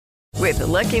With the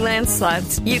Lucky Land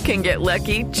Slots, you can get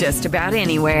lucky just about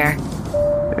anywhere.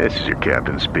 This is your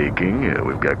captain speaking.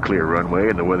 We've got clear runway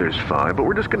and the weather's fine, but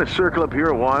we're just going to circle up here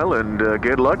a while and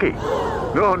get lucky.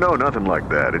 No, nothing like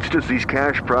that. It's just these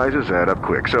cash prizes add up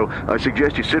quick. So I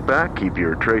suggest you sit back, keep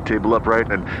your tray table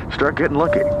upright, and start getting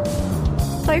lucky.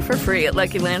 Play for free at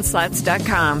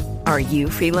LuckyLandSlots.com. Are you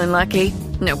feeling lucky?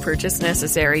 No purchase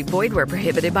necessary. Void where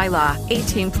prohibited by law.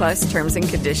 18+ terms and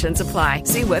conditions apply.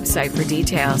 See website for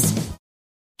details.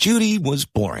 Judy was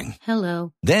boring.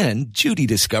 Hello. Then Judy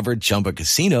discovered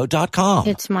ChumbaCasino.com.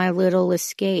 It's my little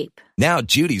escape. Now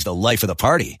Judy's the life of the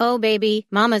party. Oh, baby,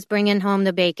 mama's bringing home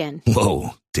the bacon.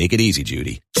 Whoa, take it easy,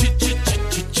 Judy.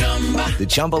 The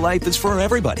Chumba life is for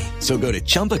everybody. So go to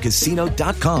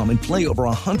ChumbaCasino.com and play over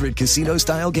 100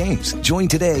 casino-style games. Join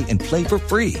today and play for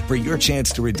free for your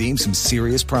chance to redeem some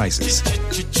serious prizes.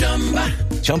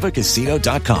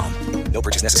 ChumbaCasino.com. No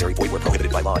purchase necessary. Void where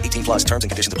prohibited by law. 18+ terms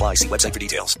and conditions apply. See website for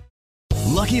details.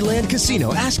 Lucky Land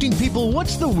Casino, asking people,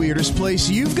 what's the weirdest place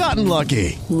you've gotten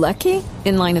lucky? Lucky?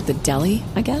 In line at the deli,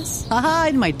 I guess? Aha,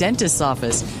 in my dentist's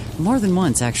office. More than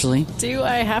once, actually. Do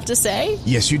I have to say?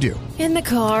 Yes, you do. In the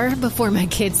car before my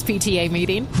kids' PTA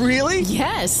meeting. Really?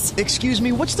 Yes. Excuse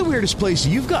me, what's the weirdest place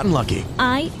you've gotten lucky?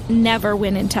 I never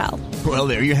win and tell. Well,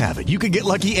 there you have it. You can get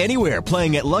lucky anywhere,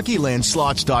 playing at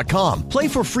LuckyLandSlots.com. Play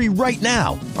for free right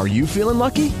now. Are you feeling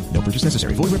lucky? No purchase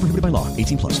necessary. Void where prohibited by law.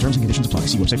 18+. Terms and conditions apply.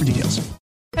 See website for details.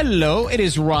 Hello, it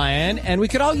is Ryan, and we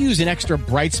could all use an extra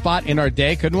bright spot in our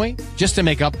day, couldn't we? Just to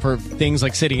make up for things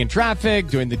like sitting in traffic,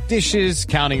 doing the dishes,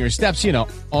 counting your steps, you know,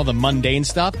 all the mundane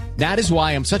stuff. That is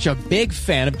why I'm such a big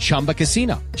fan of Chumba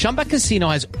Casino. Chumba Casino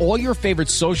has all your favorite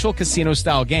social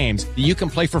casino-style games that you can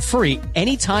play for free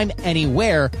anytime,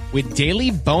 anywhere with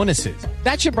daily bonuses.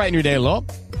 That should brighten your day a little.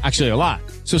 Actually, a lot.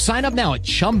 So sign up now at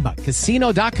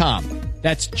ChumbaCasino.com.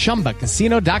 That's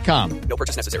ChumbaCasino.com. No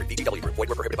purchase necessary. VGW Group. Void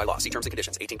where prohibited by law. See terms and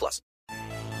conditions. 18+.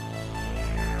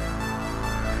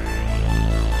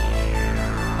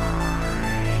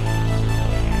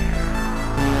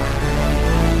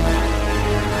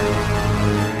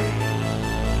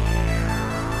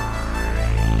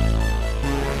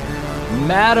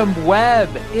 Madam Web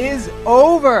is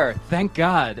over, thank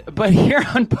God. But here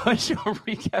on Push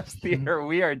Recaps Theater,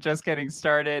 we are just getting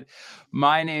started.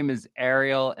 My name is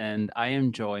Ariel, and I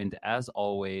am joined, as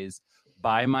always,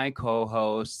 by my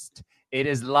co-host. It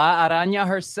is La Araña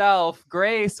herself,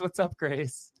 Grace. What's up,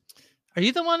 Grace? Are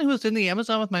you the one who was in the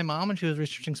Amazon with my mom when she was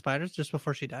researching spiders just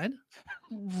before she died?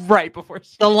 Right before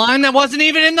she The line that wasn't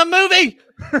even in the movie!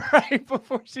 Right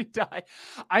before she died.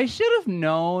 I should have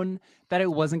known that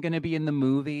it wasn't going to be in the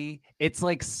movie. It's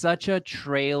like such a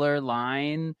trailer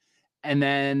line. And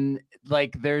then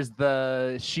like there's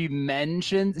she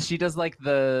does like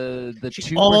the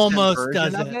she 2% almost version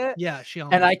does of it. Yeah, she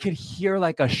almost. And I could hear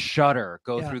like a shudder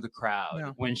go Yeah. through the crowd.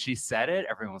 Yeah. When she said it,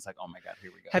 everyone was like, oh my God,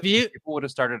 here we go. Have you- People would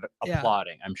have started Yeah.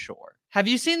 applauding, I'm sure. Have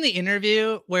you seen the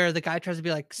interview where the guy tries to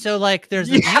be like, so like there's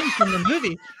a line from the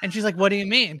movie, and she's like, what do you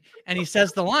mean? And he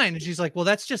says the line, and she's like, well,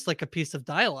 that's just like a piece of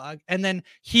dialogue. And then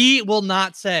he will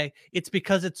not say it's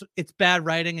because it's bad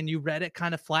writing and you read it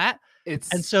kind of flat.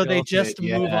 And so they just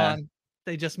move on.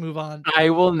 They just move on. I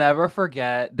will never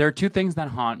forget. There are two things that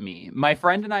haunt me. My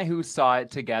friend and I who saw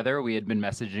it together, we had been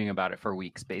messaging about it for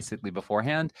weeks, basically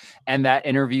beforehand. And that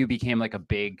interview became like a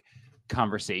big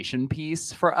conversation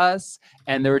piece for us.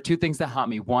 And there were two things that haunt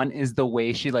me. One is the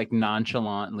way she like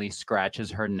nonchalantly scratches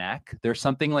her neck. There's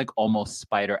something like almost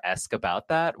Spider-esque about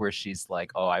that, where she's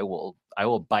like, oh, I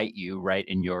will bite you right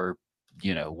in your,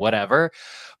 whatever.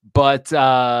 But,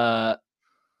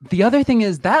 the other thing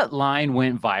is that line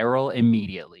went viral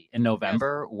immediately in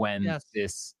November when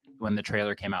the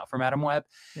trailer came out for Madam Web.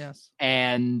 Yes.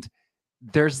 And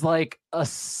there's like a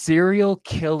serial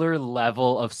killer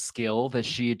level of skill that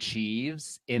she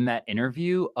achieves in that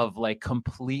interview of like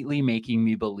completely making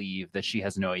me believe that she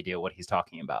has no idea what he's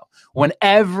talking about. When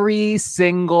every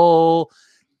single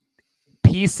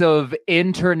piece of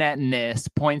internetness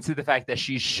points to the fact that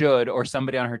she should, or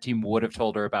somebody on her team would have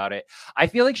told her about it. I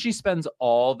feel like she spends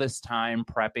all this time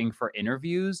prepping for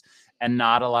interviews and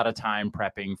not a lot of time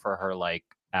prepping for her like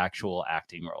actual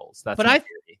acting roles. But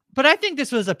I think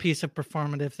this was a piece of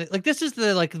performative thing. Like this is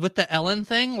the like with the Ellen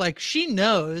thing. Like she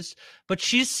knows, but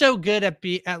she's so good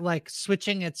at like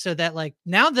switching it so that like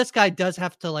now this guy does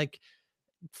have to like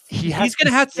he's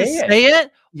gonna have to say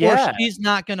it. Yeah. Or she's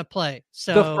not going to play.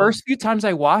 So the first few times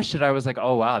I watched it, I was like,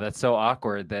 oh, wow, that's so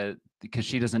awkward because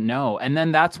she doesn't know. And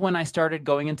then that's when I started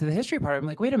going into the history part. I'm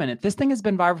like, wait a minute, this thing has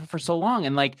been viral for so long.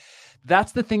 And like,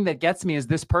 that's the thing that gets me is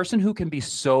this person who can be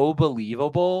so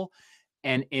believable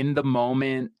and in the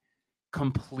moment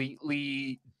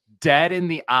completely dead in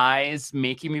the eyes,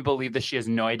 making me believe that she has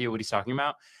no idea what he's talking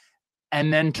about,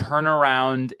 and then turn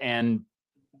around and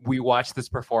we watch this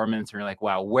performance and you're like,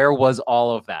 wow, where was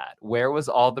all of that? Where was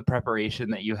all the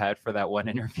preparation that you had for that one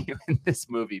interview in this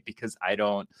movie? Because I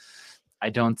don't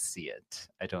see it.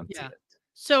 I don't see it.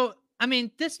 So, I mean,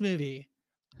 this movie,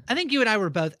 I think you and I were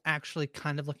both actually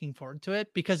kind of looking forward to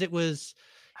it because it was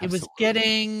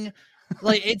getting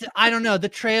like, it's, I don't know, the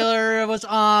trailer was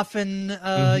off and,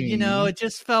 you know, it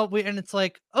just felt weird. And it's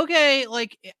like, okay,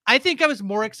 like, I think I was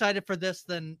more excited for this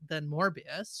than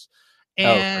Morbius.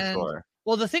 And for sure.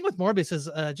 Well, the thing with Morbius is,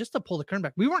 just to pull the curtain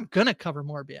back, we weren't going to cover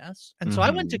Morbius. And so I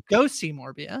went to go see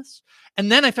Morbius.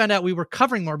 And then I found out we were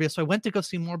covering Morbius. So I went to go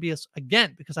see Morbius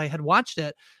again because I had watched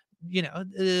it, you know,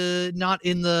 not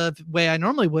in the way I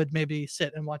normally would maybe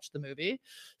sit and watch the movie.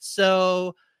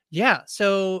 So, yeah.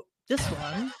 So this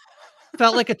one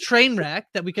felt like a train wreck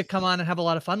that we could come on and have a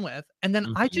lot of fun with. And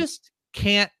then I just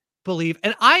can't believe,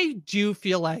 and I do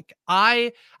feel like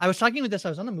I was talking with this, I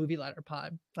was on a movie letter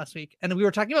pod last week and we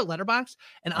were talking about Letterboxd,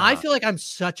 and I feel like I'm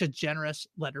such a generous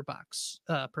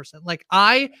Letterboxd person. Like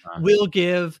I will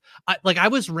give, like I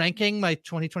was ranking my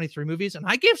 2023 movies and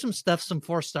I gave some stuff some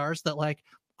 4 stars that like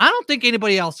I don't think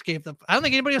anybody else gave them. I don't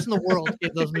think anybody else in the world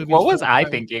gave those movies. What was I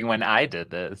thinking when I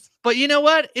did this? But you know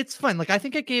what? It's fun. Like I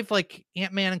think I gave like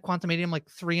Ant-Man and Quantumanium like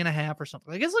 3.5 or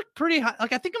something. Like it's like pretty high.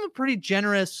 Like I think I'm a pretty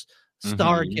generous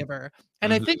star giver.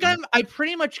 And I think I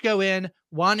pretty much go in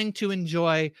wanting to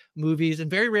enjoy movies, and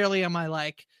very rarely am I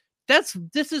like, this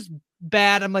is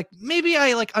bad. I'm like, maybe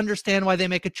I like understand why they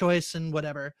make a choice and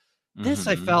whatever. This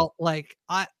I felt like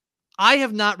I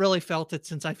have not really felt it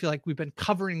since I feel like we've been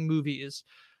covering movies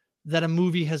that a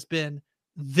movie has been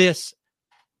this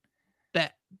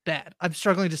bad. I'm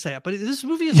struggling to say it, but this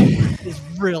movie is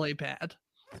really bad.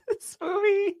 This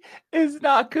movie is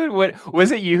not good. What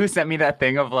was it? You who sent me that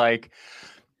thing of like,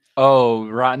 oh,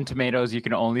 Rotten Tomatoes, you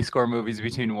can only score movies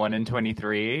between 1 and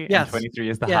 23. Yes. And 23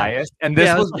 is the highest. And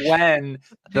this was when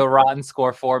the Rotten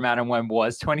score for Madam Web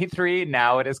was 23.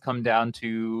 Now it has come down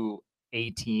to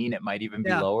 18. It might even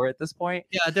be lower at this point.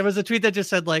 Yeah, there was a tweet that just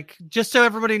said, like, just so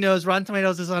everybody knows, Rotten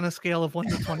Tomatoes is on a scale of 1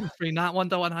 to 23, not 1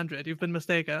 to 100. You've been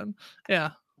mistaken.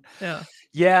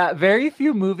 Yeah, very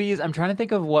few movies. I'm trying to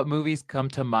think of what movies come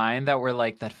to mind that were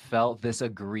like, that felt this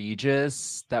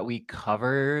egregious that we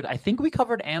covered. I think we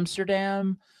covered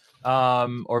Amsterdam,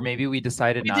 or maybe we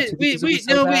decided not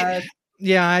to.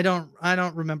 Yeah, I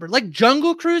don't remember. Like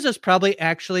Jungle Cruise is probably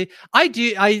actually, I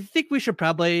think we should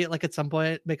probably like at some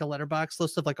point make a Letterboxd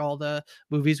list of like all the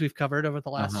movies we've covered over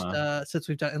the last since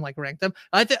we've done and like rank them.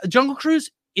 I think Jungle Cruise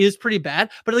is pretty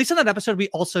bad, but at least in that episode we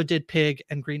also did Pig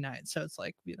and Green Knight, so it's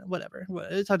like, you know, whatever.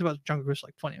 We talked about Jungle Cruise for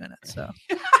like 20 minutes, so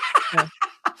yeah.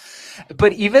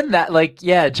 But even that, like,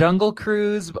 Jungle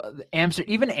Cruise,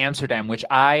 even Amsterdam, which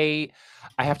I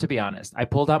have to be honest, I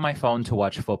pulled out my phone to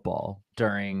watch football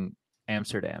during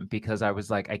Amsterdam because I was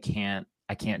like, I can't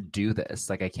do this.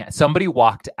 Like I can't. Somebody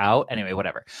walked out. Anyway,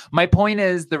 whatever. My point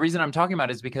is, the reason I'm talking about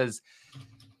it is because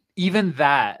even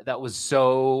that was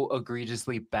so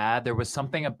egregiously bad. There was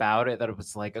something about it that it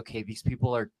was like, okay, these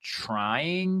people are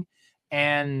trying.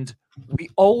 And we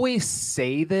always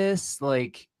say this,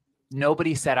 like,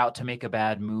 nobody set out to make a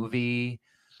bad movie.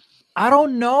 I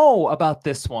don't know about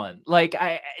this one. Like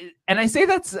I say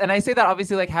that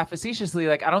obviously like half facetiously.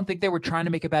 Like I don't think they were trying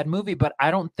to make a bad movie, but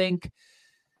I don't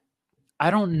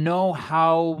know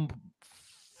how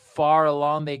far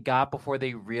along they got before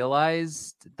they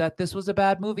realized that this was a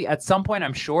bad movie. At some point,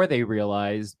 I'm sure they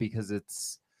realized, because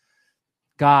it's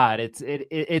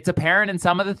apparent in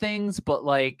some of the things, but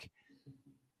like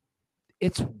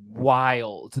it's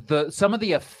wild. Some of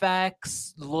the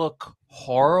effects look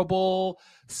horrible.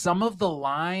 Some of the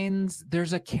lines,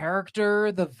 there's a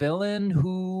character, the villain,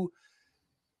 who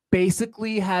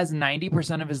basically has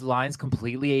 90% of his lines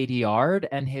completely ADR'd,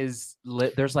 and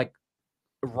there's like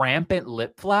rampant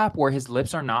lip flap where his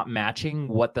lips are not matching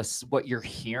what you're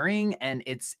hearing, and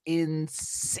it's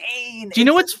insane. Do you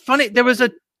know what's funny? There was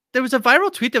a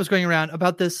viral tweet that was going around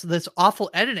about this awful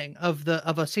editing of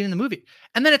a scene in the movie,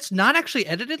 and then it's not actually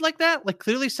edited like that. Like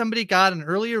clearly somebody got an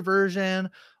earlier version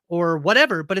or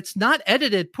whatever, but it's not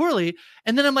edited poorly.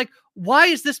 And then I'm like, why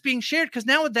is this being shared? Because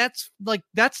now that's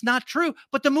not true.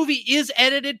 But the movie is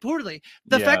edited poorly.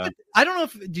 The fact that, I don't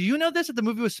know do you know this, that the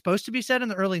movie was supposed to be set in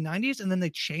the early 90s and then they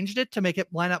changed it to make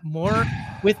it line up more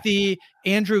with the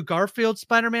Andrew Garfield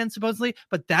Spider-Man supposedly,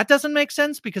 but that doesn't make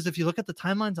sense because if you look at the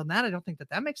timelines on that, I don't think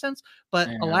that makes sense. But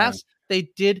alas, they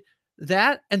did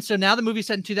that. And so now the movie's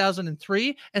set in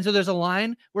 2003. And so there's a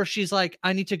line where she's like,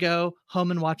 I need to go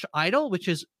home and watch Idol, which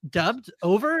is dubbed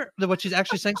over what she's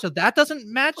actually saying. So that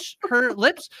doesn't match her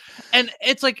lips. And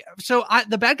it's like, so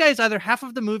the bad guy is either half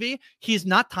of the movie, he's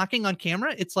not talking on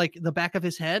camera. It's like the back of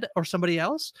his head or somebody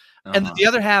else. And the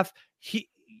other half,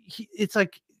 it's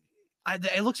like,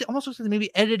 it almost looks like they maybe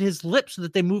edited his lips so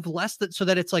that they move less, so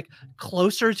that it's like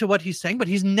closer to what he's saying, but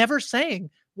he's never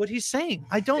saying what he's saying.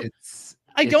 I don't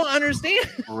understand.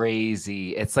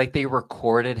 Crazy. It's like they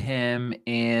recorded him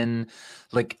in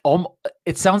like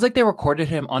it sounds like they recorded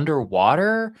him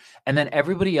underwater, and then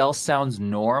everybody else sounds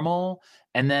normal,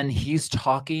 and then he's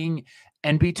talking.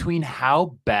 And between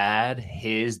how bad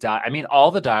I mean,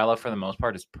 all the dialogue for the most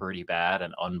part is pretty bad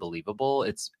and unbelievable.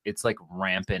 It's like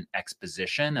rampant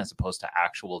exposition as opposed to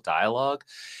actual dialogue.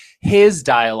 His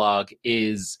dialogue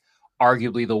is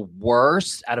arguably the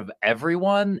worst out of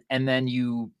everyone. And then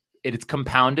it's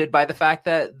compounded by the fact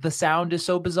that the sound is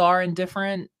so bizarre and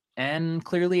different and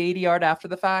clearly ADR'd after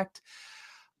the fact.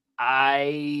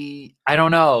 I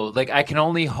don't know. Like, I can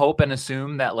only hope and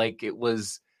assume that like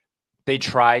they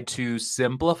tried to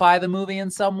simplify the movie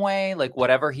in some way. Like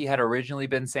whatever he had originally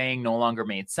been saying no longer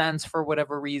made sense for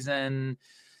whatever reason.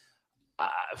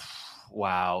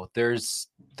 Wow. There's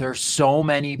so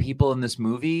many people in this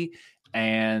movie,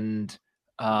 and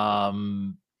I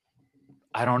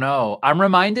don't know. I'm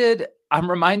reminded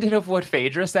of what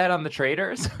Phaedra said on the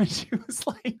Traitors when she was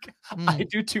like, I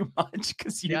do too much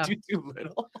because you do too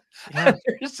little. Yeah.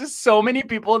 There's just so many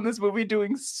people in this movie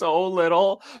doing so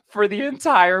little for the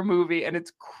entire movie, and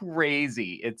it's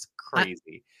crazy. It's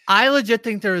crazy. I legit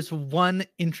think there is one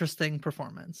interesting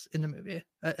performance in the movie,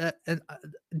 and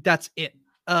that's it.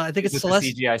 I think it's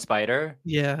Celeste. The CGI spider.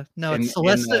 Yeah, no, it's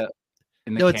Celeste.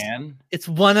 Can? It's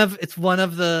one of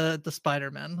the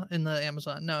Spider-Men in the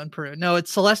Amazon. No, in Peru. No,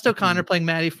 it's Celeste O'Connor playing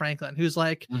Maddie Franklin, who's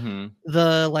like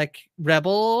the like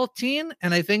rebel teen,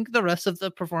 and I think the rest of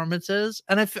the performances.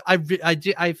 And I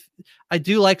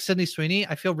do like Sydney Sweeney.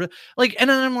 I feel like, and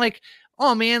then I'm like,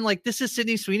 oh man, like this is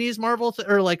Sydney Sweeney's Marvel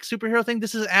or like superhero thing.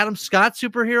 This is Adam Scott's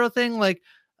superhero thing. Like,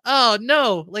 oh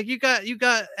no, like you got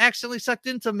accidentally sucked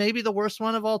into maybe the worst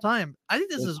one of all time. I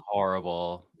think this is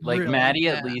horrible. Like really Maddie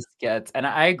bad. At least gets, and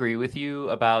I agree with you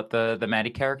about the Maddie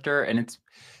character, and it's,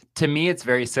 to me, it's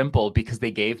very simple because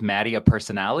they gave Maddie a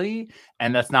personality,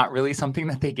 and that's not really something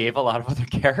that they gave a lot of other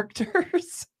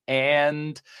characters,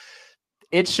 and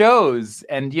it shows.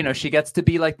 And you know, she gets to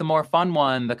be like the more fun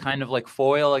one, the kind of like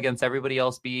foil against everybody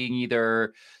else being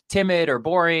either timid or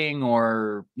boring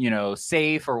or, you know,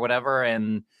 safe or whatever,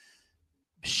 and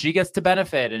she gets to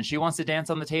benefit, and she wants to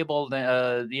dance on the table,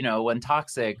 you know, when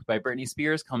Toxic by Britney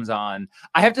Spears comes on.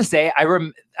 I have to say, I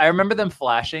remember them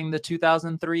flashing the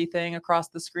 2003 thing across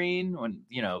the screen when,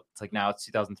 you know, it's like now it's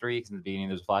 2003 because in the beginning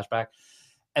there's a flashback.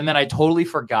 And then I totally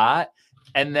forgot.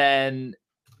 And then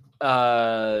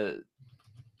Dakota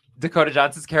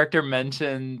Johnson's character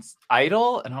mentions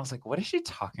Idol. And I was like, what is she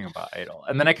talking about, Idol?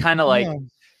 And then I kind of like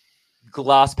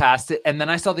glossed past it, and then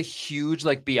I saw the huge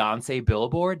like Beyonce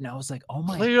billboard, and I was like, "Oh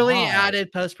my clearly God.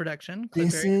 Added post-production.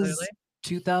 This is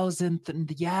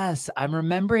 2000. Yes, I'm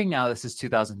remembering now. This is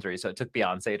 2003, so it took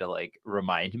Beyonce to like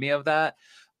remind me of that.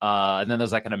 And then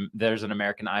there's like there's an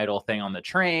American Idol thing on the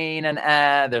train, and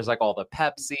there's like all the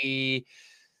Pepsi,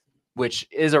 which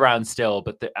is around still,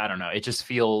 but I don't know. It just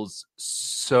feels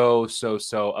so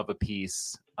of a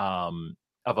piece.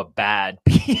 Of a bad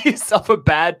piece, of a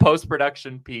bad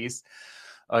post-production piece.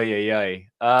 Oh yeah.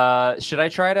 Should I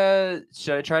try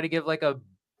to give like a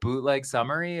bootleg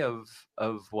summary of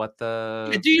what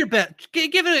the do your best.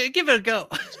 Give it a go.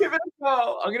 Give it a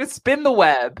go. I'm gonna spin the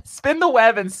web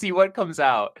and see what comes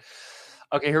out.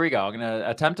 Okay, here we go. I'm gonna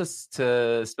attempt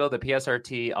to spill the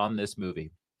PSRT on this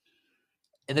movie.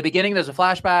 In the beginning, there's a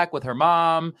flashback with her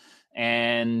mom,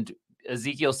 and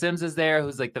Ezekiel Sims is there,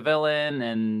 who's like the villain,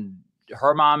 and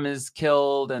her mom is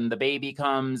killed, and the baby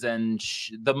comes, and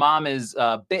the mom is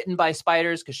bitten by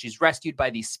spiders because she's rescued by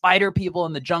these spider people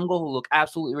in the jungle who look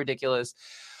absolutely ridiculous.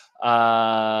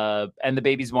 And the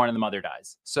baby's born and the mother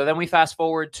dies. So then we fast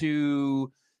forward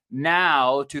to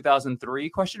now 2003 ?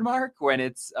 When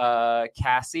it's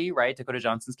Cassie, right? Dakota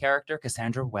Johnson's character,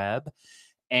 Cassandra Webb,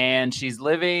 and she's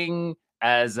living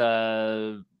as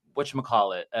an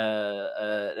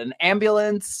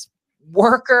ambulance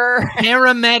worker,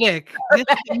 paramedic. This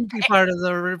can be part of the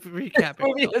recap. This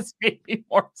movie has made me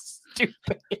more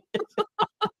stupid.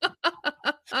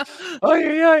 Oh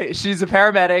yeah. She's a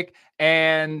paramedic,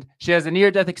 and she has a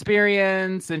near-death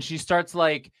experience, and she starts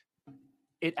like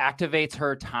it activates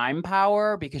her time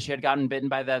power because she had gotten bitten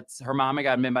by her mom had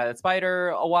gotten bitten by that spider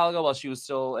a while ago while she was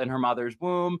still in her mother's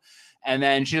womb. And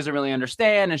then she doesn't really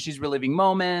understand, and she's reliving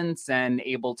moments and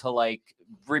able to like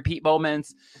repeat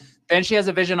moments. Then she has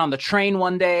a vision on the train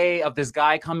one day of this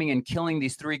guy coming and killing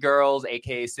these 3 girls,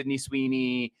 aka Sydney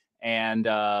Sweeney and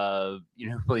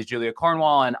who plays Julia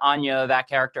Cornwall, and Anya, that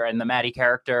character, and the Maddie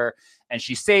character. And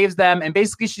she saves them. And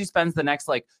basically she spends the next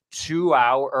like 2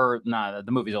 hour, or the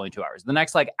movie's only 2 hours. The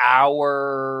next like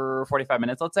hour, 45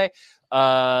 minutes, let's say,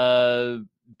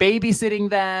 babysitting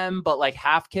them, but like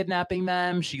half kidnapping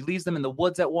them. She leaves them in the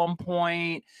woods at one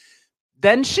point.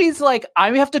 Then she's like,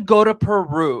 I have to go to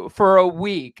Peru for a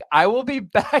week. I will be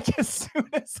back as soon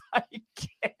as I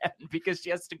can, because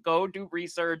she has to go do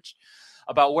research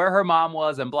about where her mom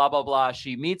was and blah, blah, blah.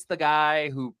 She meets the guy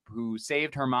who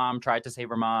saved her mom, tried to save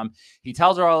her mom. He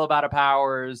tells her all about her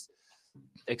powers,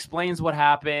 explains what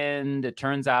happened. It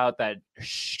turns out that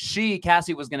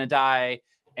Cassie was going to die,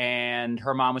 and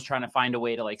her mom was trying to find a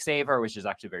way to like save her, which is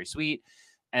actually very sweet.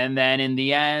 And then in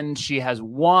the end, she has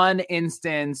one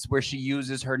instance where she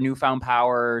uses her newfound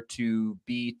power to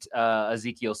beat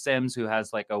Ezekiel Sims, who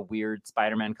has like a weird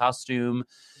Spider-Man costume.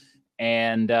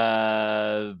 And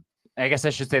I guess I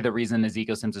should say the reason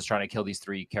Ezekiel Sims is trying to kill these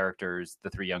 3 characters, the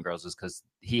 3 young girls, is because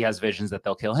he has visions that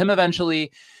they'll kill him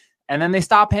eventually. And then they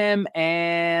stop him,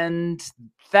 and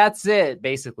that's it,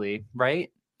 basically, right?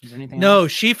 Is there anything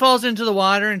else? She falls into the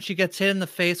water and she gets hit in the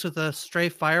face with a stray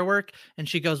firework, and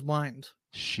she goes blind.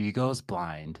 She goes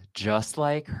blind, just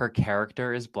like her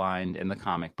character is blind in the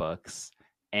comic books.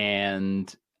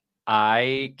 And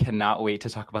I cannot wait to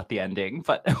talk about the ending,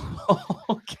 but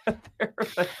we'll get there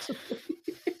eventually.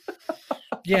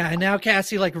 Yeah, and now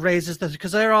Cassie like raises this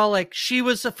because they're all like, she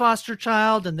was a foster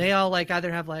child, and they all like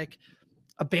either have like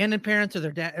abandoned parents, or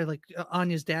their dad, or like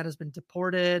Anya's dad has been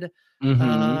deported.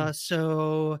 Mm-hmm.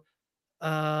 So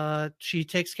she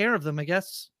takes care of them, I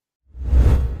guess.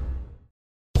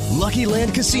 Lucky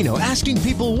Land Casino, asking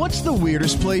people, what's the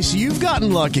weirdest place you've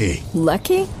gotten lucky?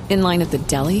 Lucky? In line at the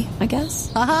deli, I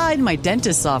guess? Aha, in my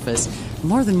dentist's office.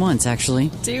 More than once,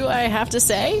 actually. Do I have to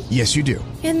say? Yes, you do.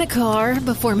 In the car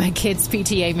before my kids'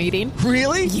 PTA meeting.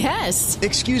 Really? Yes.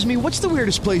 Excuse me, what's the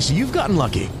weirdest place you've gotten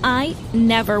lucky? I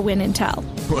never win and tell.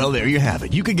 Well, there you have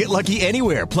it. You can get lucky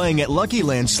anywhere, playing at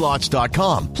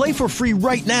LuckyLandSlots.com. Play for free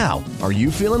right now. Are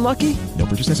you feeling lucky? No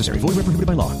purchase necessary. Void where prohibited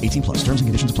by law. 18+. Terms and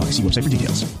conditions apply. See website for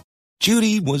details.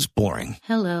 Judy was boring.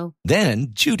 Hello. Then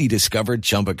Judy discovered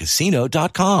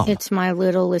ChumbaCasino.com. It's my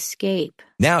little escape.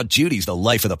 Now Judy's the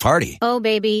life of the party. Oh,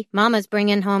 baby, mama's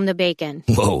bringing home the bacon.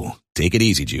 Whoa, take it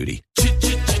easy, Judy.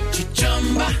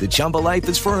 The Chumba life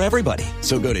is for everybody.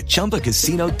 So go to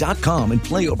ChumbaCasino.com and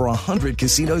play over 100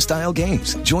 casino-style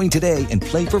games. Join today and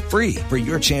play for free for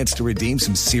your chance to redeem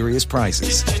some serious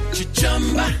prizes.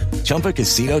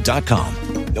 ChumbaCasino.com.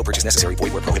 No purchase necessary.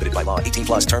 Void where prohibited by law.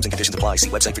 18+. Terms and conditions apply. See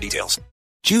website for details.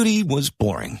 Judy was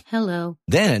boring. Hello.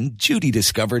 Then Judy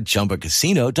discovered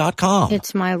ChumbaCasino.com.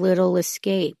 It's my little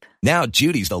escape. Now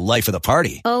Judy's the life of the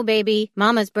party. Oh, baby,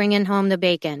 mama's bringing home the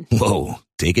bacon. Whoa,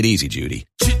 take it easy, Judy.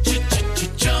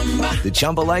 The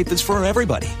Chumba life is for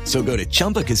everybody. So go to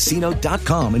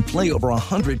ChumbaCasino.com and play over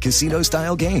 100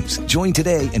 casino-style games. Join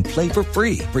today and play for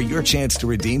free for your chance to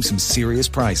redeem some serious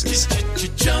prizes.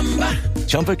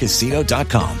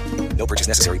 ChumbaCasino.com. No purchase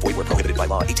necessary. Void where prohibited by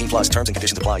law. 18+. Terms and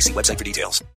conditions apply. See website for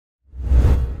details.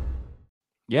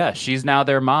 Yeah, she's now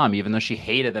their mom, even though she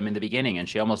hated them in the beginning, and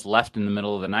she almost left in the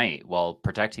middle of the night while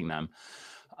protecting them.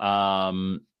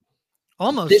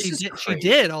 Almost. She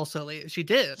did also leave. She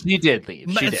did. She did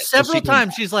leave. She did. Several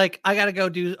times she's like, I got to go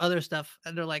do other stuff.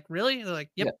 And they're like, really? And they're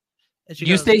like, yep. Yeah. And she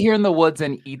you goes, stay here in the woods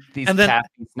and eat these taffy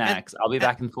snacks. I'll be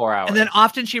back in 4 hours. And then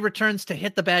often she returns to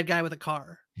hit the bad guy with a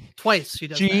car. Twice she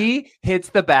does that. Hits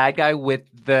the bad guy with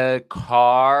the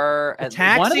car. A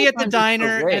taxi at the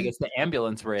diner. It's the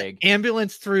ambulance rig.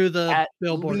 Ambulance through the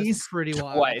billboard. Is pretty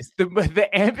wild. Twice. The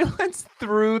ambulance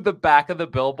through the back of the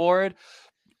billboard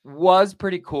was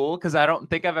pretty cool because I don't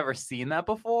think I've ever seen that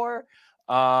before.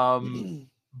 But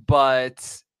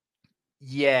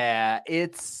yeah,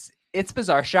 it's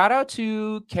bizarre. Shout out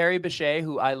to Carrie Bechet,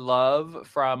 who I love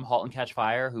from *Halt and Catch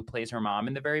Fire*, who plays her mom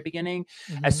in the very beginning.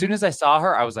 Mm-hmm. As soon as I saw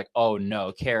her, I was like, "Oh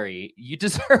no, Carrie, you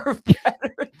deserve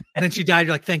better." And then she died.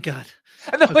 You're like, "Thank God."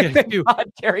 And then like, "Thank God,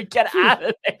 Carrie, get out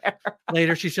of there."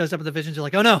 Later, she shows up in the visions. You're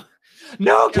like, "Oh no,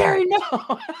 no, Carrie,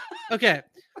 no." Okay.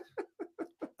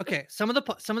 Some of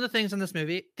the things in this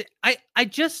movie,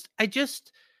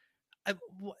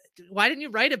 why didn't you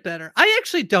write it better? I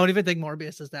actually don't even think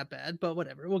Morbius is that bad, but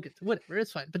whatever. We'll get to whatever.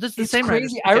 It's fine. But this is the same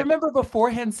crazy. writers. I remember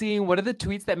beforehand seeing one of the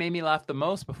tweets that made me laugh the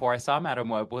most before I saw Madam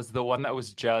Web was the one that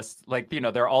was just like,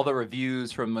 there are all the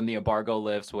reviews from when the embargo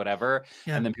lifts, whatever.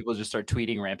 Yeah. And then people just start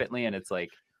tweeting rampantly and it's like,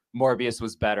 Morbius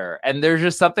was better. And there's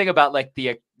just something about like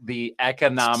the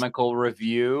economical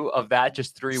review of that,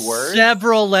 just 3 words.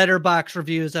 Several letterbox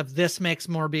reviews of this makes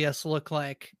Morbius look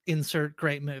like insert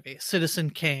great movie, Citizen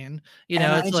Kane.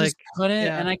 It's like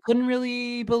and I couldn't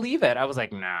really believe it. I was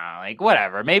like, nah, like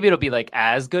whatever. Maybe it'll be like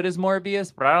as good as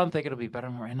Morbius, but I don't think it'll be better.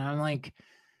 And I'm like,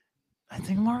 I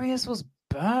think Morbius was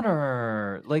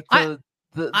better. Like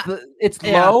it's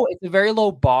low. It's a very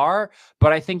low bar,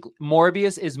 but I think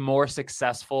Morbius is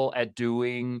successful at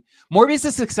doing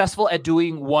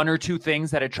 1 or 2 things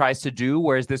that it tries to do,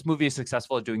 whereas this movie is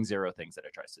successful at doing 0 things that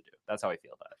it tries to do. That's how I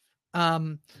feel about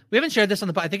it. We haven't shared this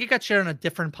on I think it got shared on a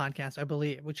different podcast, I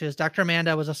believe, which is Dr.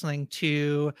 Amanda was listening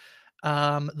to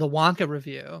the Wonka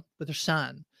review with her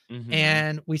son,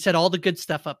 and we said all the good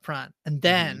stuff up front, and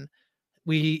then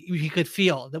we could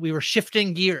feel that we were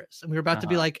shifting gears and we were about to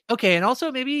be like, okay, and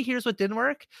also maybe here's what didn't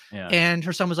work. And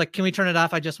her son was like, can we turn it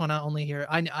off? I just want to only hear,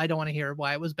 I don't want to hear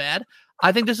why it was bad.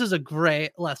 I think this is a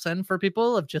great lesson for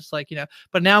people of just like,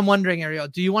 but now I'm wondering, Ariel,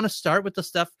 do you want to start with the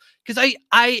stuff? Because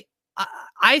I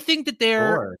think that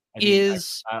there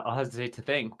is, I'll hesitate to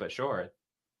think, but sure.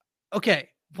 Okay.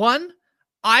 One,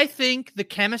 I think the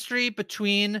chemistry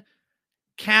between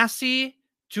Cassie,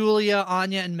 Julia,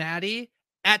 Anya, and Maddie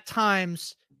at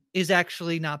times is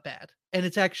actually not bad, and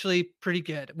it's actually pretty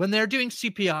good when they're doing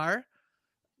CPR,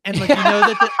 and like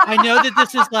I know that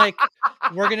this is like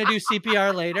we're gonna do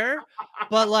CPR later,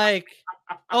 but like,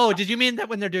 oh, did you mean that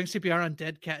when they're doing CPR on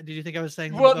dead cat? Did you think I was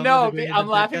saying? Well, no, I'm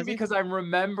laughing because I'm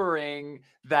remembering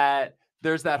that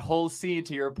there's that whole scene,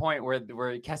 to your point,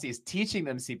 where Cassie is teaching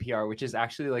them CPR, which is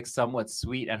actually like somewhat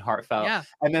sweet and heartfelt,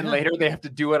 and then later they have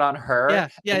to do it on her.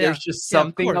 There's just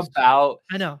something about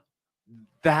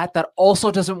that also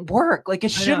doesn't work. Like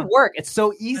it should work. It's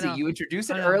so easy. You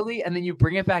introduce it early and then you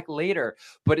bring it back later,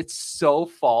 but it's so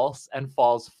false and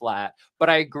falls flat. But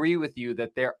I agree with you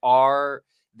that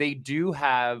they do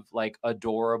have like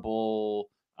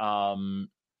adorable,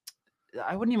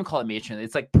 I wouldn't even call it matron.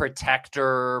 It's like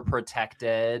protected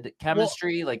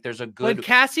chemistry. Like there's a good. When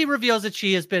Cassie reveals that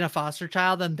she has been a foster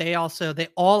child, then they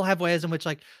all have ways in which,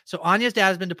 like, so Anya's dad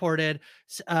has been deported.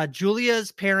 Julia's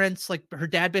parents, like her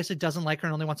dad basically doesn't like her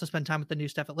and only wants to spend time with the new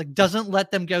stuff. Like doesn't let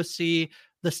them go see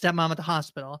the stepmom at the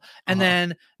hospital. And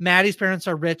then Maddie's parents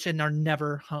are rich and are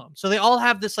never home. So they all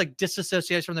have this like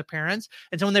disassociation from their parents.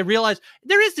 And so when they realize,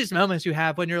 there is these moments you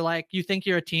have when you're like, you think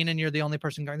you're a teen and you're the only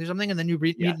person going through something. And then you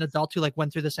meet an adult who like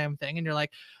went through the same thing. And you're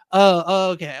like,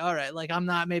 oh, okay. All right. Like I'm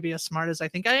not maybe as smart as I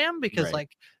think I am, because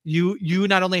like you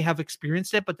not only have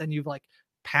experienced it, but then you've like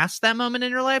passed that moment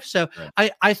in your life. So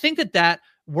I think that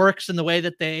works in the way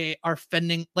that they are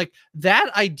fending, like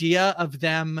that idea of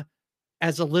them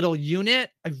as a little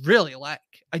unit. I really like.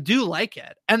 I do like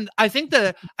it. And I think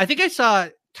I saw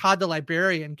Todd the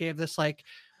Librarian gave this like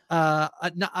a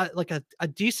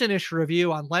decent-ish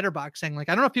review on Letterboxd saying like,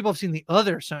 I don't know if people have seen the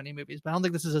other Sony movies, but I don't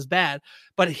think this is as bad.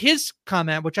 But his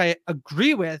comment, which I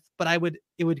agree with, but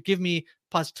it would give me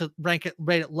pause to rate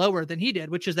it lower than he did,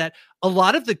 which is that a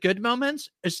lot of the good moments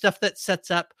is stuff that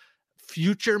sets up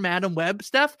future Madam Web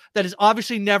stuff that is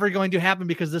obviously never going to happen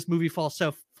because this movie falls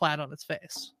so flat on its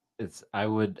face. Was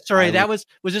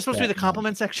this supposed to be the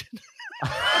compliment section?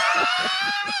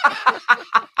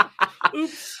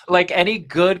 Oops. Like any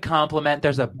good compliment,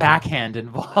 there's a backhand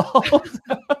involved.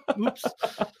 Oops.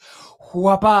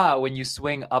 Whapa, when you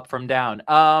swing up from down.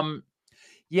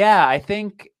 I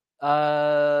think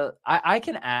I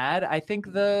can add. I think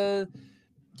it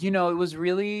was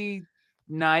really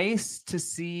nice to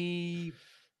see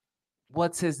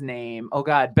what's his name? Oh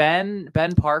God, Ben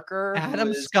Parker,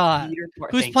 Adam Scott,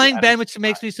 who's playing Ben, which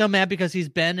makes me so mad because he's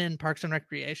Ben in Parks and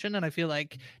Recreation, and I feel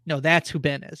like no, that's who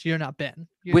Ben is. You're not Ben.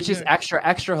 Which is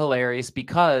extra hilarious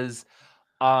because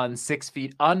on 6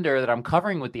 Feet Under that I'm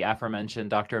covering with the aforementioned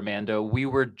Dr. Amanda, we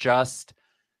were just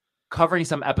covering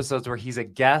some episodes where he's a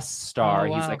guest star.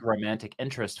 He's like a romantic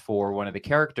interest for one of the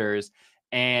characters,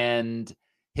 and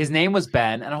his name was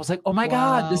Ben, and I was like, "Oh my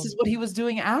God, this is what he was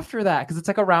doing after that!" Because it's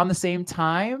like around the same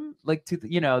time, like this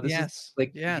is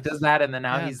like he does that, and then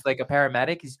now he's like a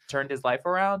paramedic. He's turned his life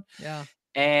around. Yeah,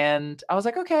 and I was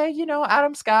like, okay,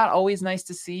 Adam Scott, always nice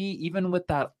to see, even with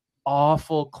that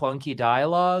awful clunky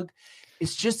dialogue.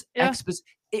 It's just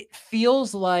it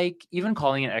feels like even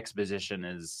calling it exposition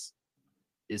is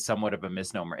somewhat of a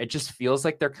misnomer. It just feels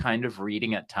like they're kind of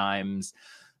reading at times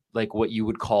like what you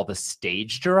would call the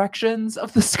stage directions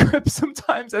of the script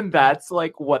sometimes, and that's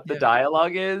like what the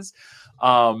dialogue is.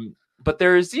 But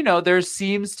there's, you know, there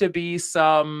seems to be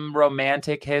some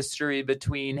romantic history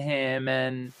between him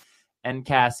and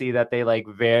Cassie that they like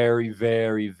very,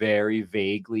 very, very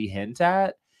vaguely hint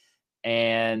at.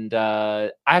 And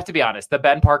I have to be honest, the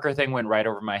Ben Parker thing went right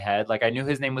over my head. Like, I knew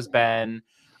his name was Ben.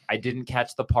 I didn't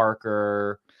catch the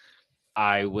Parker.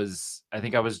 I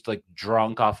think I was like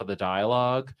drunk off of the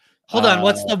dialogue. Hold on,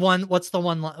 what's the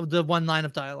one line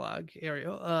of dialogue,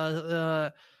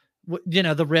 Ariel? You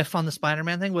know, the riff on the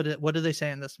Spider-Man thing. What do they say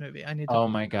in this movie? I need to... Oh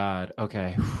my God.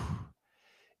 Okay.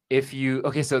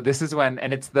 So this is when,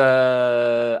 and it's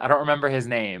I don't remember his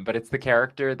name, but it's the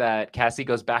character that Cassie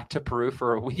goes back to Peru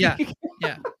for a week. Yeah.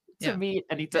 to meet.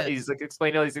 And he's like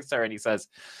explaining all these things to her, and he says,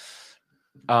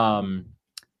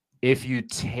 if you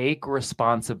take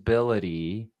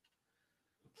responsibility,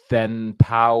 then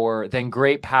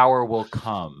great power will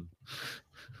come.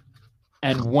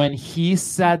 And when he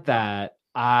said that,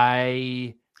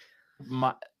 I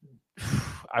want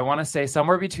to say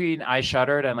somewhere between I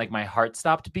shuddered and like my heart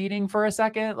stopped beating for a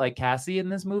second, like Cassie in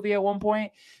this movie at one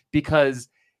point, because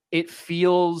it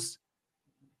feels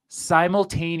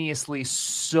simultaneously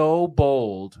so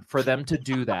bold for them to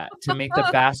do that, to make the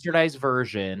bastardized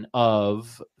version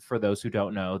of, for those who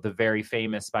don't know, the very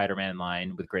famous Spider-Man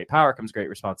line, with great power comes great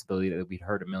responsibility, that we'd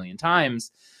heard a million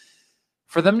times.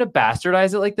 For them to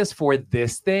bastardize it like this for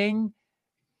this thing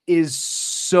is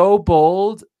so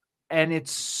bold, and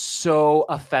it's so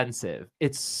offensive.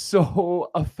 It's so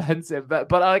offensive.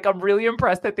 But like, I'm really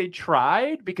impressed that they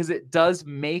tried, because it does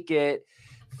make it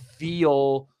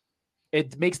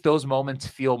makes those moments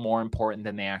feel more important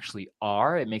than they actually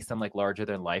are. It makes them like larger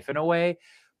than life in a way.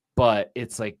 But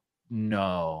it's like,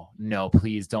 no,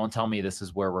 please don't tell me this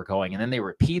is where we're going. And then they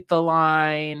repeat the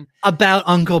line about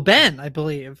Uncle Ben, I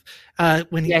believe.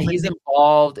 When he's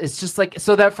involved. It's just like,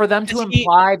 so that for them to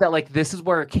imply that like this is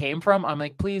where it came from, I'm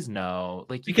like, please no.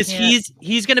 Like, because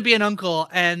he's gonna be an uncle,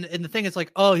 and the thing is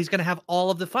like, oh, he's gonna have all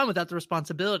of the fun without the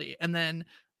responsibility. And then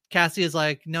Cassie is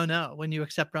like, no, when you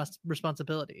accept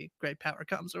responsibility, great power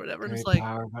comes, or whatever. And it's like,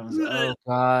 oh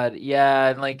God, yeah.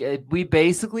 And like we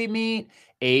basically meet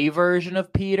a version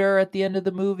of Peter at the end of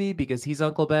the movie, because he's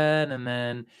Uncle Ben, and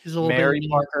then Mary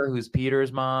Parker, who's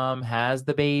Peter's mom, has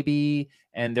the baby,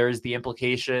 and there's the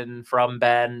implication from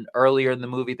Ben earlier in the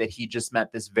movie that he just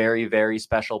met this very, very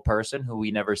special person who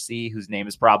we never see, whose name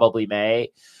is probably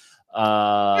May. He's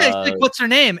like, what's her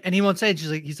name? And he won't say it.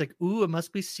 He's like, ooh, it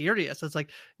must be serious. It's like,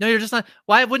 no, you're just not.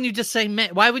 Why wouldn't you just say May?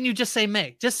 Why wouldn't you just say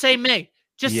May? Just say May.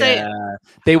 Just say it.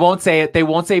 They won't say it. They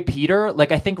won't say Peter.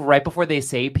 Like, I think right before they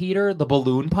say Peter, the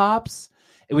balloon pops,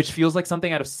 which feels like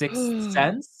something out of Sixth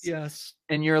Sense. Yes.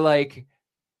 And you're like,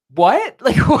 what?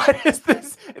 Like, what is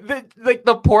this?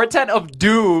 The portent of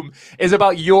doom is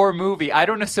about your movie. I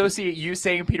don't associate you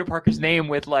saying Peter Parker's name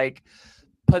with like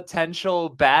potential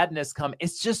badness come.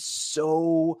 It's just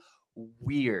so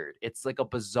weird. It's like a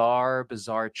bizarre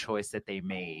choice that they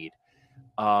made.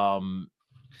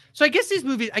 So I guess these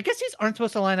aren't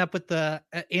supposed to line up with the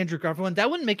Andrew Garfield one. That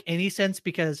wouldn't make any sense,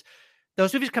 because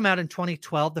those movies come out in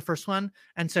 2012, the first one,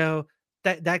 and so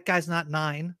that guy's not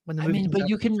 9 when the movie. But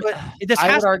you can.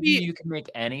 I would argue you can make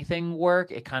anything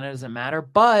work. It kind of doesn't matter.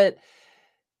 But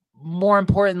more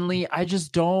importantly, I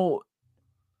just don't.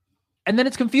 And then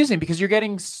it's confusing, because you're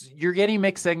getting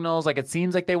mixed signals. Like, it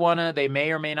seems like they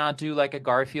may or may not do like a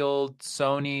Garfield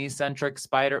Sony centric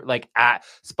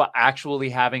actually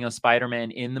having a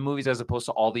Spider-Man in the movies, as opposed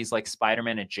to all these like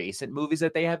Spider-Man adjacent movies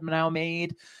that they have now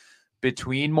made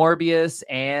between Morbius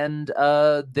and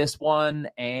this one,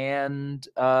 and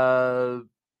what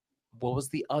was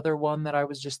the other one that I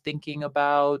was just thinking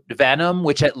about? Venom,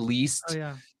 which at least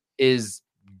is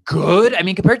good. I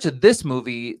mean, compared to this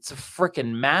movie, it's a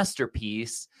freaking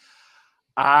masterpiece.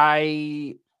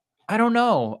 I don't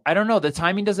know. The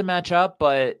timing doesn't match up,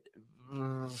 but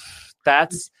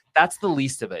that's the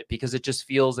least of it, because it just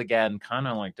feels, again, kind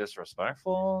of like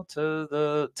disrespectful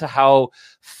to how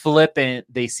flippant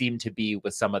they seem to be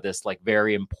with some of this like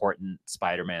very important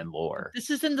Spider-Man lore. This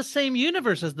is in the same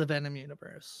universe as the Venom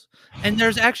universe, and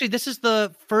this is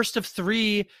the first of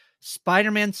 3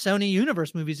 Spider-Man Sony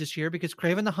Universe movies this year, because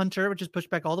Kraven the Hunter, which is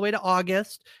pushed back all the way to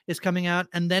August, is coming out,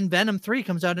 and then Venom 3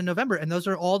 comes out in November, and those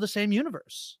are all the same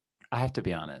universe. I have to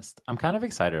be honest, I'm kind of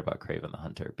excited about Kraven the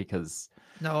Hunter, because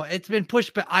no, it's been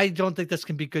pushed back. I don't think this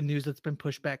can be good news. It's been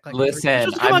pushed back. Like, listen,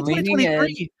 I'm leaning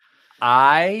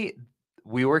in.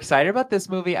 We were excited about this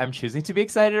movie. I'm choosing to be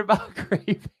excited about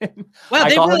Kraven. Well,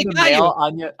 they really got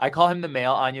you. I call him the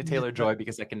male Anya Taylor-Joy,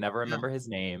 because I can never remember his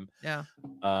name. Yeah.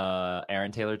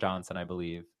 Aaron Taylor Johnson, I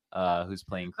believe. who's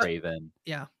playing Craven.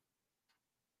 Yeah.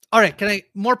 All right. Can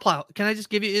I just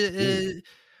give you?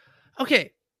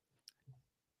 Okay.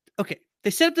 They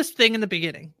set up this thing in the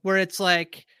beginning where it's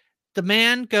like the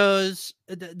man goes.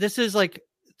 This is like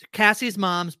Cassie's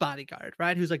mom's bodyguard,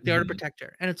 right? Who's like there to protect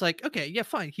her, and it's like, okay, yeah,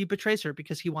 fine. He betrays her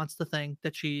because he wants the thing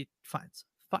that she finds.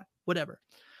 Fine, whatever.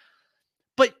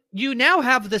 But you now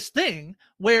have this thing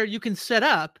where you can set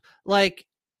up like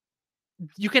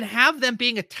you can have them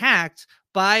being attacked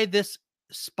by this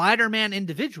Spider-Man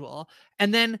individual,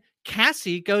 and then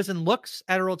Cassie goes and looks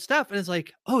at her old stuff and is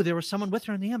like, oh, there was someone with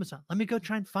her on the Amazon. Let me go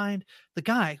try and find the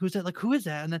guy. Who's that? Like, who is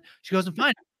that? And then she goes and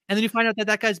finds him. And then you find out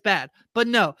that guy's bad. But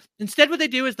no, instead what they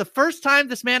do is the first time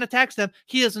this man attacks them,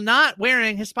 he is not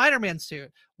wearing his Spider-Man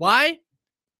suit. Why?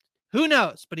 Who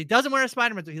knows? But he doesn't wear a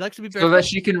Spider-Man suit. He likes to be barefoot. So that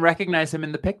she can recognize him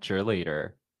in the picture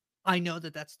later. I know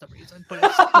that's the reason, but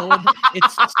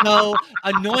it's so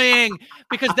annoying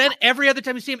because then every other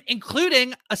time you see him,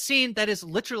 including a scene that is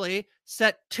literally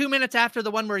set 2 minutes after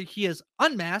the one where he is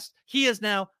unmasked, he is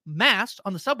now masked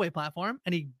on the subway platform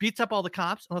and he beats up all the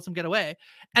cops and lets them get away.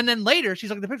 And then later she's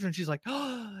looking at the picture and she's like,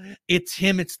 oh, it's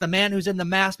him. It's the man who's in the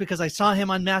mask because I saw him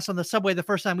unmasked on the subway the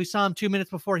first time we saw him 2 minutes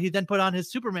before he then put on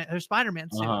his Spider-Man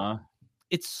suit.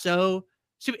 It's so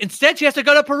stupid. Instead, she has to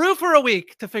go to Peru for a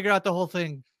week to figure out the whole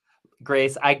thing.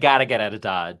 Grace, I gotta get out of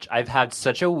Dodge. I've had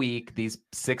such a week these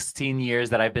 16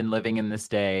 years that I've been living in this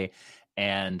day,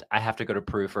 and I have to go to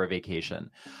Peru for a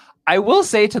vacation. I will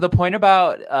say, to the point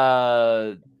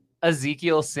about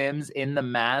Ezekiel Sims in the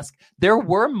mask, there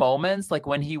were moments like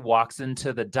when he walks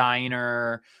into the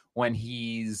diner, when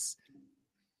he's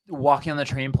walking on the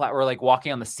train platform, or like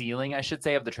walking on the ceiling, I should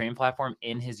say, of the train platform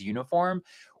in his uniform,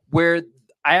 where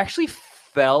I actually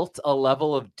felt a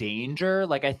level of danger.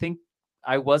 Like, I think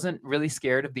I wasn't really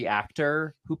scared of the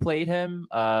actor who played him,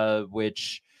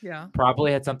 which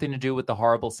probably had something to do with the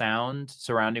horrible sound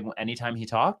surrounding anytime he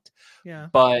talked. Yeah.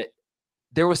 But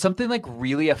there was something like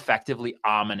really effectively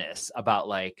ominous about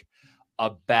like a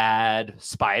bad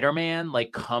Spider-Man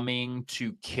like coming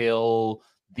to kill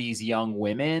these young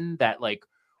women that like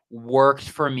worked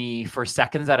for me for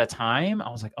seconds at a time. I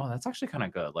was like, oh, that's actually kind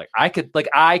of good. Like I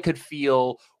could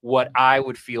feel what I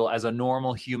would feel as a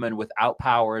normal human without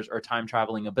powers or time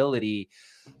traveling ability,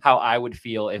 how I would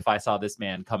feel if I saw this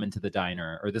man come into the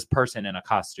diner, or this person in a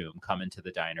costume come into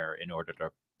the diner in order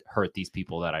to hurt these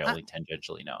people that I only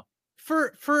tangentially know.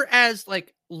 For as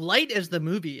like light as the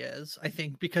movie is, I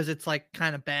think, because it's like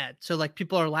kind of bad. So like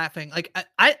people are laughing. Like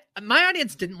my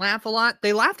audience didn't laugh a lot.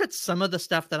 They laughed at some of the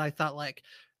stuff that I thought like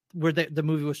where the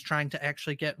movie was trying to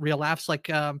actually get real laughs, like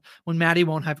when Maddie's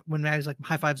like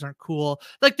high fives aren't cool.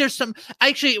 Like there's some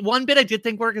actually one bit I did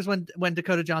think work is when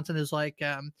Dakota Johnson is like,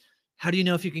 how do you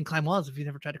know if you can climb walls if you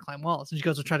never tried to climb walls? And she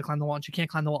goes to try to climb the wall and she can't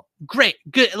climb the wall. Great,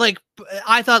 good. Like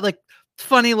I thought like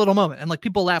funny little moment, and like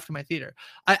people laughed in my theater.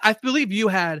 I believe you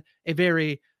had a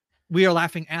very we are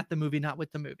laughing at the movie, not with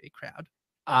the movie crowd.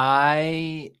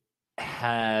 I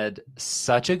had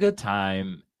such a good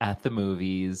time at the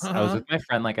movies. I was with my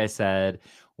friend, like I said.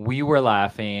 We were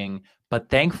laughing, but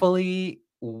thankfully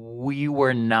we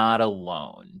were not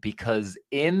alone, because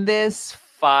in this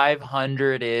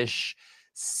 500-ish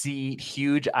seat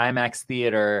huge IMAX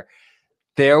theater,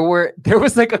 there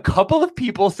was like a couple of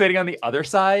people sitting on the other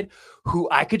side who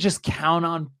I could just count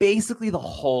on basically the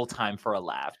whole time for a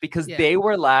laugh, because they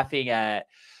were laughing at,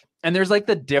 and there's like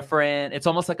the different, it's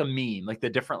almost like a meme, like the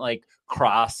different like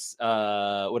cross,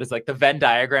 what is like the Venn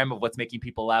diagram of what's making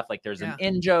people laugh. Like there's an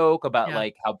in joke about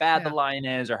like how bad the line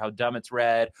is or how dumb it's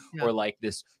read, or like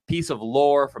this piece of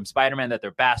lore from Spider-Man that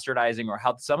they're bastardizing, or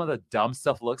how some of the dumb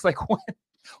stuff looks like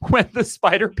when the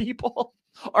spider people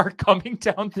are coming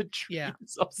down the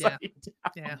trees upside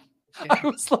down. I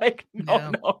was like,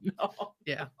 no.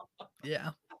 Yeah.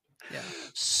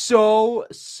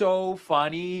 So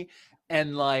funny.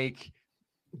 And like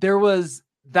there was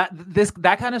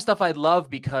that kind of stuff I love,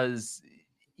 because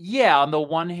on the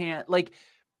one hand, like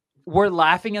we're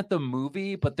laughing at the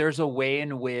movie, but there's a way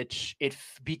in which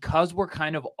because we're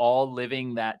kind of all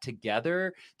living that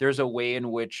together, there's a way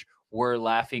in which we're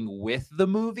laughing with the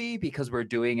movie, because we're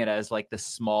doing it as like the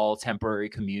small temporary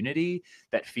community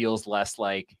that feels less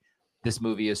like this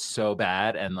movie is so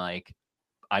bad, and like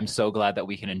I'm so glad that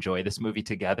we can enjoy this movie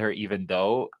together, even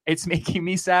though it's making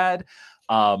me sad.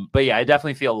 But yeah, I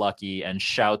definitely feel lucky, and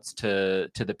shouts to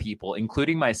the people,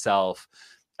 including myself.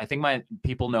 I think my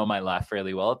people know my laugh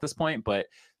fairly well at this point, but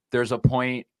there's a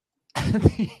point,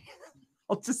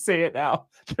 I'll just say it now.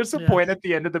 There's a point at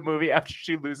the end of the movie after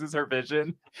she loses her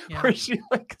vision where she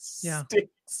like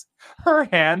sticks puts her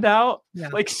hand out Yeah.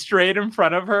 like straight in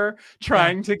front of her,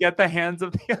 trying to get the hands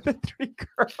of the other three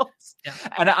girls. Yeah.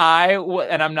 And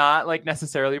I'm not like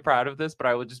necessarily proud of this, but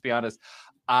I will just be honest.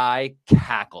 I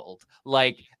cackled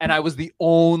and I was the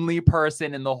only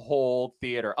person in the whole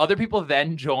theater. Other people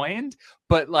then joined,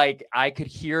 but like I could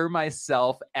hear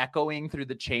myself echoing through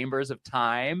the chambers of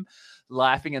time,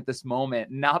 laughing at this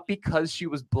moment, not because she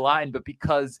was blind, but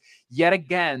because yet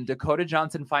again, Dakota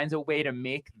Johnson finds a way to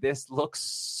make this look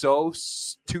so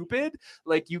stupid.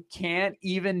 Like you can't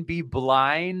even be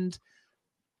blind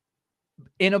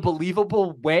in a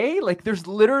believable way. Like there's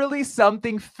literally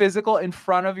something physical in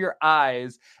front of your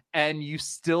eyes and you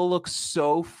still look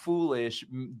so foolish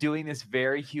doing this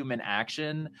very human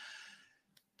action.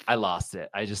 I lost it.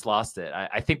 I just lost it.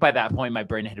 I think by that point my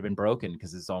brain had been broken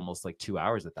because it's almost like 2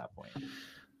 hours at that point.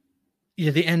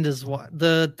 Yeah, the end is what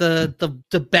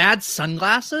the bad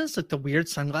sunglasses, like the weird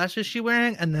sunglasses she's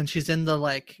wearing, and then she's in the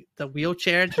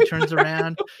wheelchair and she turns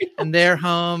around and they're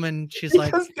home and she's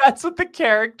because that's what the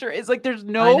character is like. There's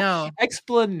no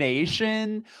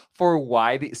explanation for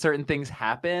why certain things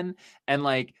happen, and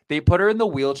like they put her in the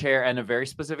wheelchair and a very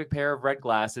specific pair of red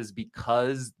glasses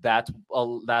because that's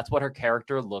what her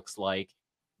character looks like,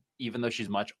 even though she's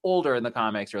much older in the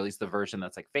comics, or at least the version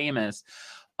that's like famous.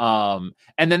 And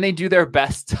then they do their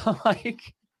best to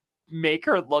like make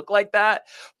her look like that.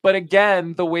 But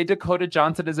again, the way Dakota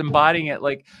Johnson is embodying it,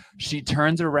 like she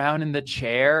turns around in the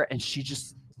chair and she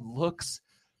just looks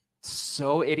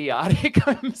so idiotic.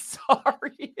 I'm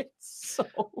sorry. It's so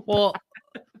well.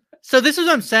 Bad. So this is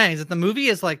what I'm saying, is that the movie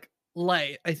is like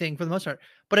light, I think, for the most part.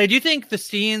 But I do think the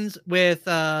scenes with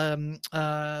Tahir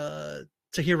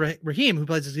Rahim, who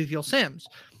plays Ezekiel Sims,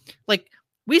 like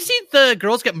we see the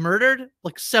girls get murdered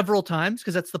like several times,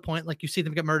 because that's the point. Like you see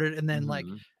them get murdered, and then like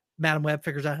Madam Web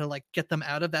figures out how to like get them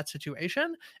out of that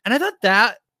situation. And I thought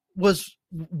that was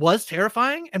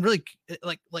terrifying and really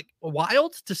like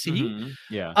wild to see.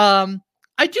 Yeah.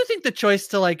 I do think the choice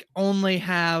to like only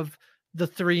have the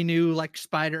three new like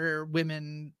spider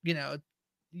women,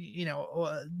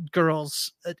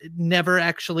 girls, never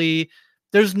actually.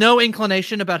 There's no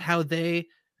inclination about how they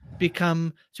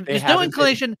become. There's no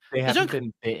inclination. They haven't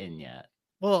been bitten yet.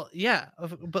 Well, yeah,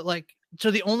 but like,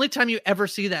 so the only time you ever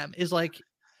see them is like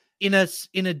in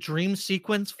a dream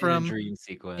sequence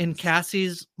in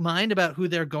Cassie's mind about who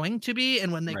they're going to be,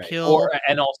 and when they kill,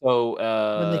 and also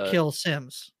when they kill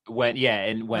Sims.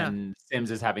 When Sims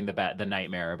is having the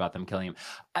nightmare about them killing him,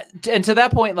 and to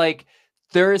that point, like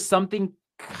there is something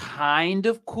kind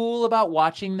of cool about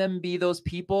watching them be those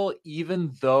people,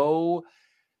 even though,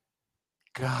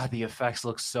 God, the effects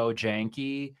look so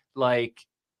janky. Like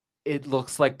it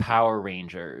looks like Power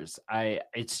Rangers.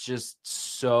 It's just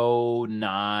so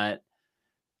not.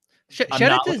 I'm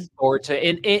not looking forward to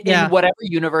in whatever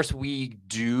universe we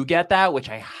do get that, which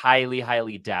I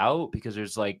highly doubt, because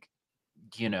there's like,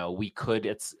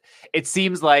 it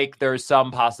seems like there's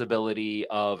some possibility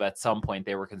of at some point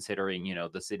they were considering,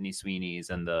 the Sydney Sweeneys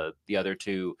and the other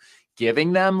two,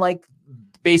 giving them like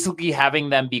basically having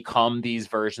them become these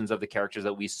versions of the characters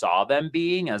that we saw them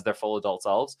being as their full adult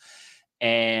selves.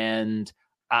 And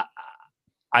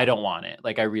I don't want it.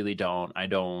 Like, I really don't.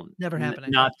 Never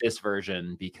happening. Not this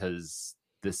version, because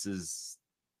this is,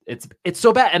 it's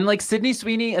so bad. And like Sydney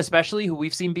Sweeney, especially, who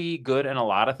we've seen be good in a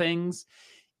lot of things,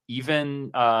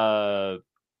 even oh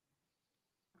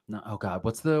God,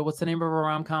 what's the name of a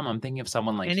rom-com? I'm thinking of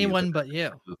someone like Anyone But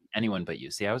You. Anyone But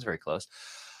You. See, I was very close.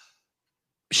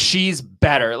 She's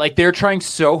better. Like, they're trying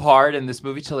so hard in this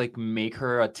movie to like make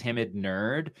her a timid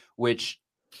nerd, which,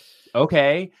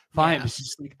 okay, fine. Yeah. But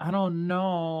she's like, I don't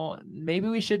know, maybe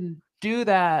we shouldn't do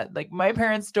that. Like, my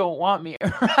parents don't want me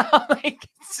around. Like,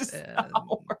 it's just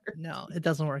no, it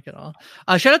doesn't work at all.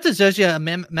 Shout out to Zozia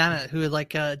Mana, who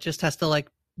like just has to like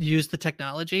use the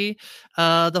technology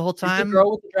the whole time. She's the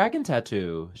girl with the dragon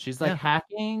tattoo. She's like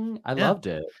hacking. I loved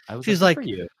it. She's like, for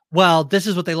you. Well, this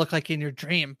is what they look like in your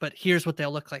dream, but here's what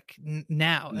they'll look like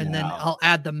now. And then I'll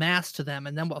add the mask to them,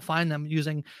 and then we'll find them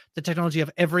using the technology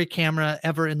of every camera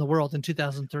ever in the world in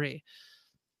 2003.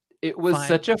 It was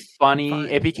such a funny,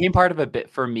 it became part of a bit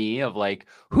for me of like,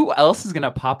 who else is going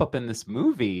to pop up in this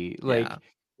movie? Like,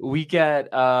 we get,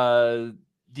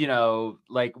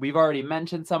 like we've already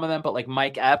mentioned some of them, but like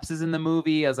Mike Epps is in the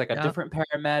movie as like a different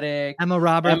paramedic. Emma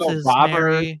Roberts is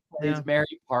Mary. Plays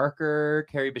Mary Parker.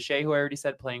 Carrie Bechet, who I already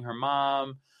said, playing her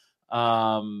mom.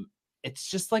 It's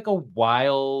just like a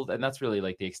wild, and that's really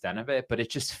like the extent of it, but it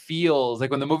just feels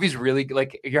like when the movie's really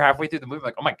like, you're halfway through the movie,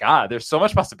 like, oh my God, there's so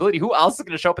much possibility. Who else is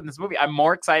going to show up in this movie? I'm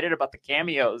more excited about the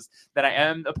cameos than I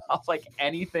am about like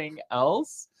anything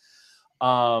else.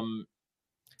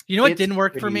 You know what didn't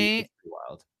work for me?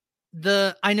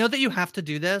 I know that you have to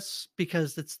do this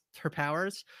because it's her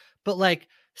powers, but like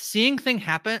seeing things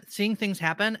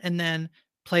happen and then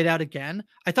played out again.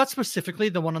 I thought specifically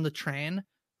the one on the train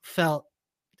felt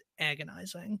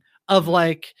agonizing of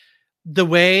like the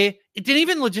way it didn't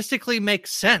even logistically make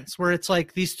sense, where it's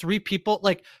like these three people,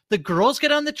 like the girls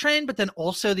get on the train, but then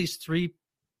also these three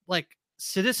like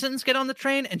citizens get on the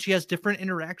train, and she has different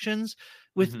interactions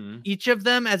with each of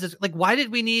them as like, why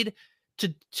did we need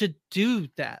to do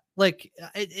that? Like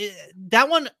that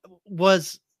one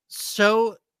was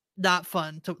so not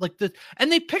fun to like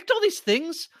and they picked all these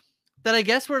things that I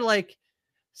guess were like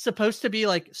supposed to be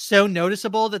like so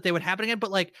noticeable that they would happen again,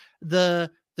 but like the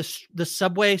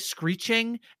subway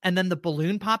screeching and then the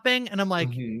balloon popping, and I'm like,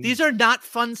 these are not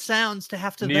fun sounds to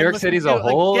have to. New York City's a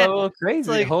whole level crazy,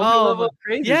 like, whole new level of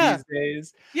crazy these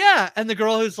days. Yeah, and the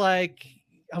girl who's like,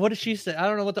 what did she say? I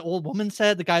don't know what the old woman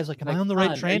said. The guy's like, "Am I on the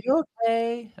right train? Are you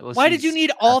okay?" Well, why did you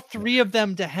need all three of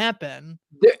them to happen?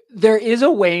 There is a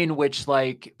way in which,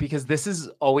 like, because this is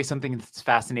always something that's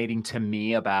fascinating to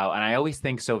me about, and I always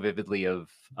think so vividly of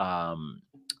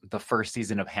the first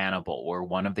season of Hannibal, where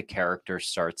one of the characters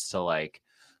starts to like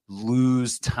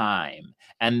lose time,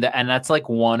 and that's like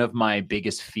one of my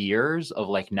biggest fears of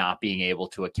like not being able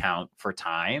to account for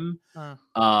time,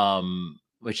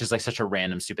 which is like such a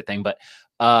random stupid thing, but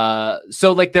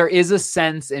so like there is a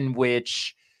sense in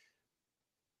which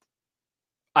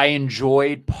I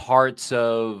enjoyed parts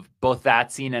of both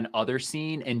that scene and other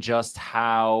scene, and just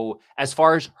how, as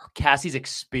far as Cassie's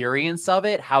experience of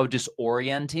it, how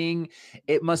disorienting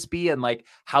it must be, and like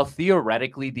how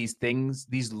theoretically these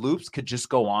loops could just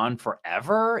go on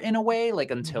forever in a way,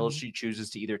 like until she chooses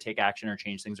to either take action or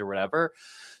change things or whatever.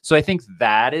 So I think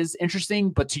that is interesting.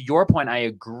 But to your point, I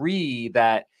agree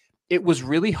that it was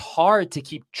really hard to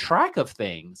keep track of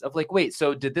things, of like, wait,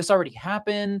 so did this already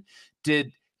happen?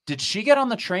 Did she get on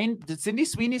the train? Did Sydney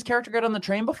Sweeney's character get on the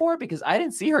train before? Because I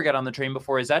didn't see her get on the train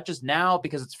before. Is that just now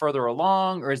because it's further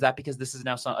along? Or is that because this is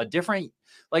now a different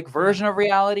like version of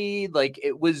reality? Like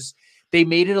they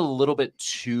made it a little bit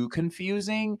too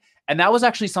confusing. And that was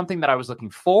actually something that I was looking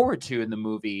forward to in the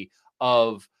movie,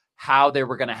 of how they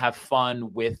were going to have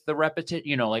fun with the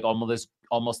repetition, like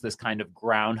almost this kind of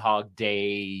Groundhog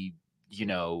Day,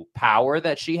 power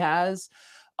that she has,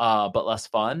 but less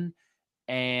fun.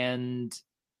 And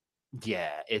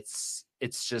yeah, it's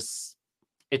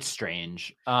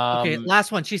strange. Okay,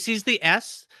 last one. She sees the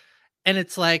S, and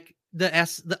it's like the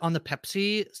S on the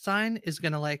Pepsi sign is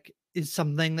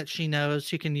something that she knows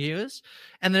she can use,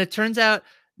 and then it turns out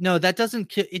no, that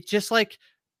doesn't. It just like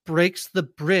breaks the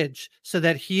bridge so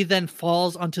that he then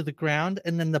falls onto the ground,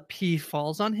 and then the P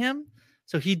falls on him,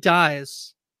 so he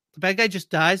dies. The bad guy just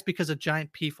dies because a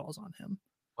giant P falls on him.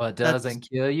 What doesn't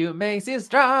kill you makes you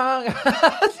strong.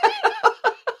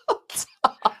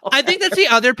 I think that's the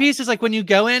other piece, is like when you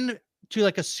go in to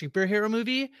like a superhero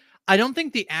movie, I don't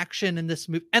think the action in this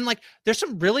movie, and like there's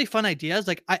some really fun ideas.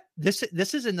 Like this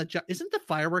is in the, isn't the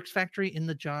fireworks factory in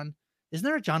the John? Isn't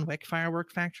there a John Wick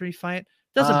firework factory fight?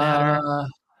 Doesn't matter.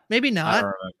 Maybe not.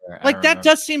 Like that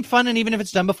does seem fun, and even if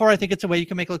it's done before, I think it's a way you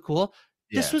can make it look cool.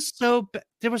 Yeah. This was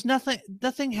there was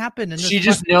nothing happened. She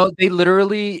just they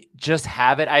literally just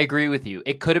have it. I agree with you.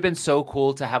 It could have been so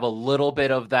cool to have a little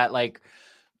bit of that like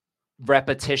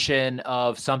repetition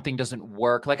of something doesn't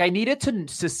work. Like I needed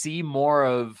to see more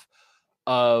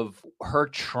of her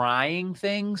trying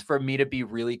things for me to be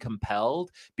really compelled,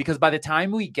 because by the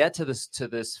time we get to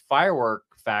this firework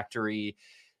factory,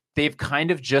 they've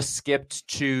kind of just skipped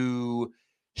to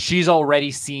she's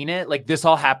already seen it. Like this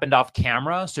all happened off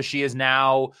camera. So she is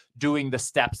now doing the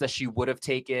steps that she would have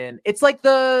taken. It's like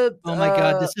the oh my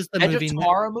God, this is the Edge movie. of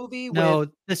Tomorrow movie. No,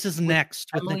 this is next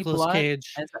with Nicolas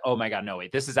Cage. Oh my God, no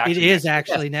wait. This is actually it is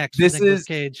actually next. This with is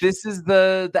Cage. This is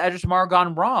the Edge of Tomorrow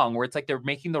gone wrong, where it's like they're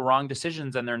making the wrong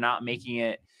decisions and they're not making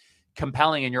it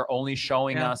compelling, and you're only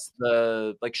showing us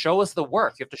show us the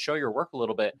work. You have to show your work a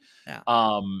little bit. Yeah.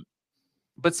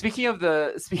 But speaking of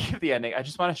the ending, I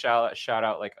just want to shout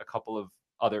out like a couple of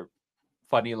other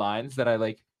funny lines that I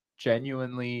like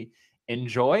genuinely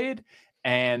enjoyed.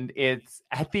 And it's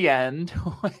at the end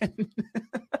when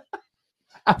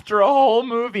after a whole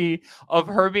movie of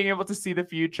her being able to see the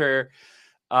future,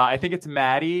 I think it's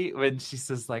Maddie, when she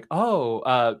says like,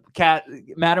 oh,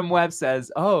 Madam Web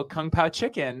says, oh, Kung Pao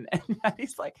chicken. And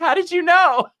Maddie's like, how did you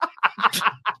know?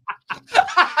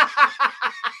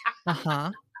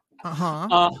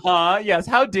 Yes.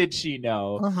 How did she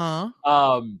know?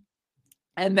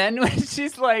 And then when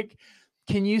she's like,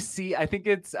 can you see? I think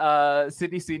it's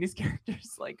Sydney Sweeney's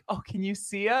character's like, oh, can you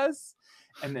see us?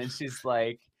 And then she's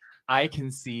like, I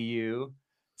can see you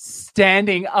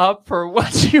standing up for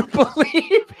what you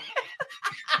believe.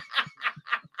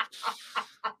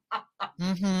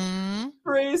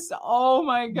 Oh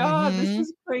my God, this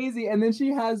is crazy. And then she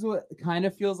has what kind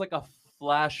of feels like a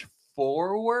flash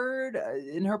forward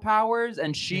in her powers,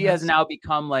 and she has now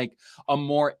become like a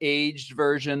more aged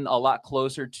version, a lot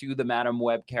closer to the Madam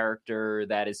Web character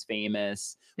that is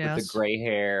famous with the gray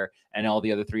hair, and all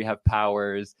the other three have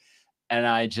powers. And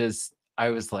I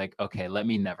was like, okay, let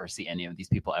me never see any of these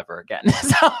people ever again.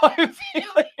 That's how I'm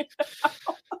feeling.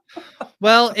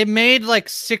 Well, it made like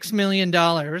 $6 million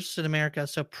in America,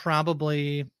 so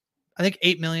probably I think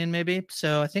 8 million maybe.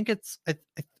 So I think it's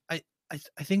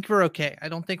I think we're okay. I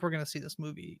don't think we're gonna see this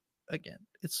movie again.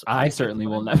 I certainly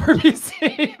will never be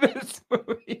seeing this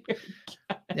movie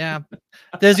again. Yeah.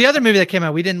 There's the other movie that came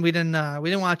out. We didn't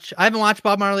watch. I haven't watched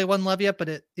Bob Marley One Love yet, but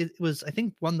it was, I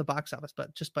think, won the box office,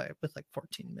 but just with like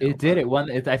 14 million. It did. It won.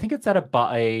 I think it's at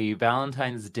a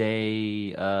Valentine's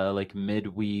Day like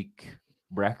midweek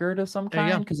record of some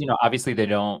kind, because obviously they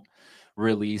don't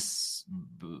release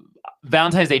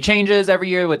Valentine's Day changes every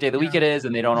year what day of the week it is,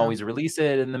 and they don't always release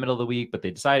it in the middle of the week, but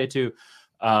they decided to.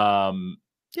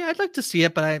 Yeah, I'd like to see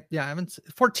it, but I haven't.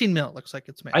 14 mil looks like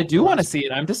it's made. I do want to see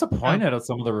it. I'm disappointed at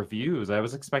some of the reviews. I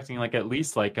was expecting like at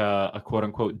least like a quote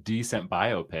unquote decent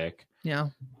biopic. Yeah.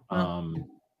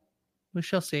 We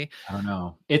shall see. I don't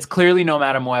know. It's clearly no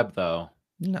Madam Web though.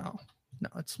 No,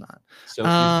 it's not.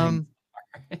 So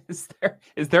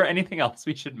is there anything else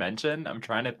we should mention? I'm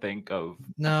trying to think of.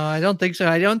 No, I don't think so.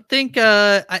 I don't think.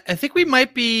 I think we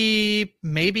might be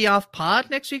maybe off pod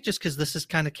next week, just because this is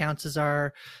kind of counts as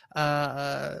our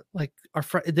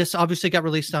this obviously got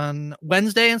released on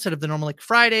Wednesday instead of the normal like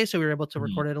Friday, so we were able to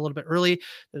record it a little bit early.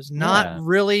 There's not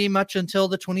really much until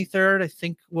the 23rd. I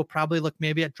think we'll probably look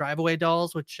maybe at Drive Away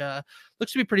Dolls, which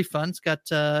looks to be pretty fun. It's got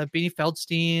Beanie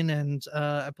Feldstein and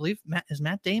I believe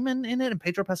Matt Damon in it and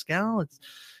Pedro Pascal.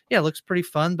 It looks pretty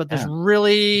fun, but there's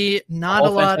really not a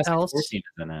lot else.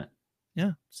 In it.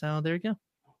 Yeah, so there you go.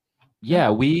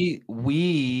 Yeah,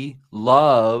 we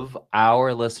love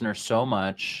our listeners so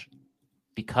much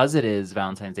because it is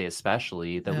Valentine's Day,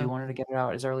 especially that we wanted to get it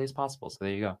out as early as possible. So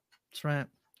there you go. That's right.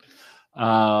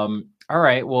 All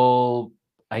right. Well,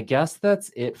 I guess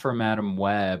that's it for Madam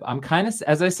Web. I'm kind of,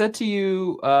 as I said to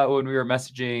you when we were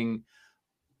messaging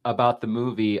about the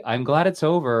movie, I'm glad it's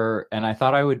over, and I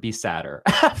thought I would be sadder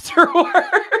afterwards.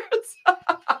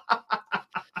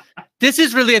 This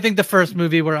is really, I think, the first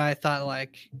movie where I thought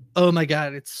like, oh my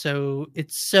God, it's so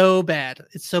bad.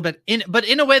 It's so bad. But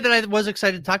in a way that I was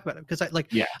excited to talk about it, because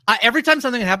every time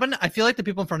something happened, I feel like the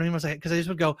people in front of me was like, because I just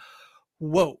would go,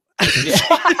 whoa.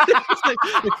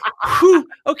 Whew,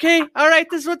 okay, all right,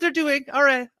 this is what they're doing. All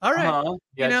right.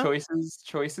 Yeah,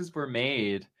 choices were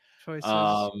made. Choices.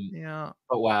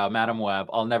 But wow, Madam Web,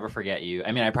 I'll never forget you.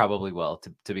 I mean, I probably will.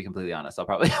 To be completely honest, I'll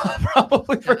probably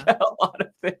forget a lot of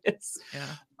this.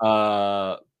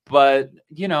 But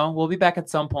we'll be back at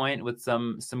some point with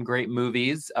some great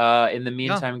movies. In the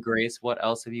meantime, Grace, what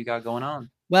else have you got going on?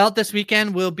 Well, this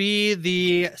weekend will be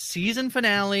the season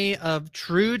finale of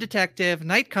True Detective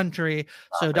Night Country.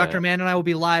 So Dr. Amanda and I will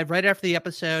be live right after the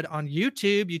episode on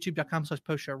YouTube,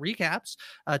 youtube.com/postshow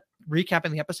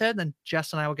recapping the episode. Then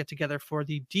Jess and I will get together for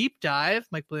the deep dive.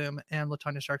 Mike Bloom and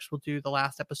LaTanya Starks will do the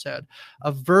last episode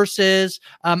of Versus.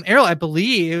 Errol, I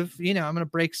believe, I'm going to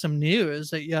break some news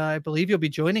that I believe you'll be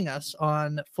joining us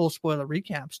on Full Spoiler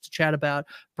Recaps to chat about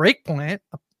Breakpoint,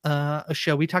 a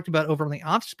show we talked about over on the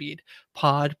Off Speed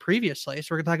pod previously. So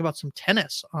we're going to talk about some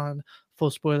tennis on Full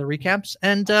Spoiler Recaps.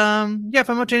 And if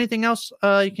I'm watching anything else,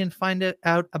 you can find it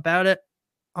out about it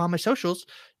on my socials.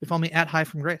 You follow me at Hi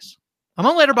From Grace. I'm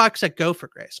on Letterboxd at Go For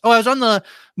Grace. Oh, I was on the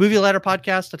Movie Letter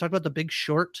podcast. I talked about The Big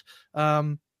Short.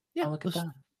 It was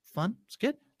fun. It's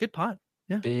good. Good pod.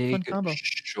 Yeah, Big fun combo.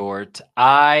 Short.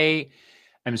 I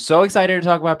am so excited to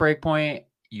talk about Breakpoint.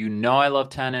 I love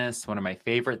tennis. One of my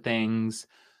favorite things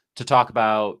to talk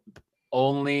about.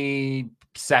 Only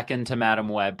second to Madam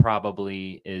Web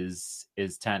probably is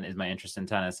my interest in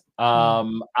tennis.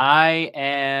 I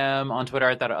am on Twitter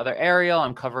at that other Ariel.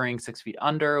 I'm covering 6 Feet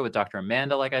Under with Dr.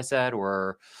 Amanda. Like I said,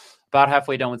 we're about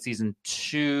halfway done with season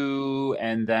 2,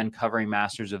 and then covering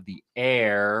Masters of the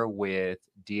Air with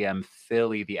DM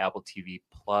Philly, the Apple TV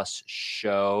Plus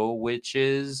show, which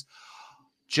is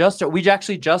we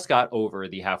actually just got over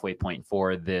the halfway point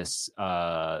for this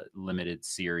limited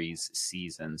series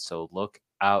season. So look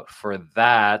out for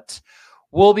that.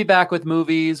 We'll be back with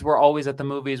movies. We're always at the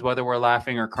movies, whether we're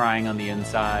laughing or crying on the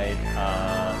inside.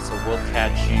 So we'll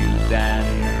catch you then.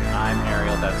 I'm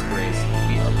Ariel. That's Grace.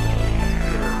 We love you.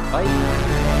 Bye.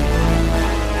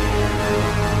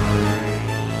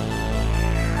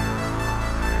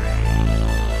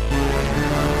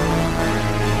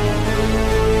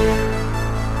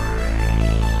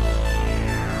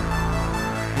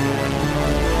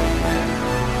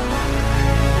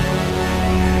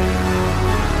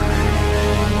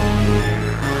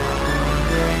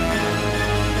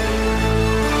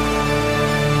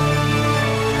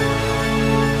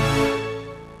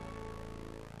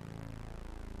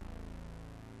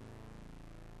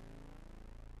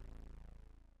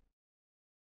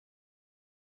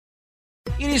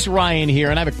 is Ryan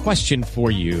here, and I have a question for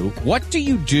you. What do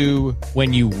you do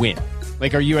when you win?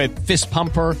 Like, are you a fist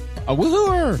pumper, a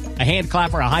woohooer, a hand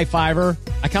clapper, a high fiver?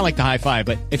 I kind of like the high five,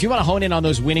 but if you want to hone in on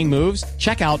those winning moves,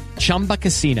 check out Chumba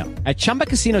Casino. At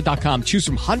ChumbaCasino.com, choose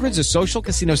from hundreds of social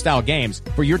casino style games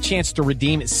for your chance to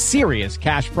redeem serious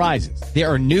cash prizes. There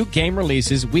are new game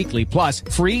releases weekly, plus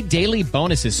free daily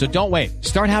bonuses. So don't wait.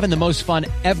 Start having the most fun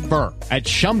ever at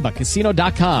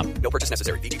ChumbaCasino.com. No purchase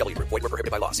necessary. VGW. Void were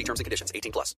prohibited by law. See terms and conditions.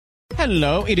 18+.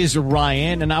 Hello, it is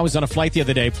Ryan, and I was on a flight the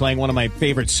other day playing one of my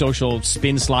favorite social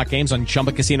spin slot games on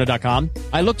ChumbaCasino.com.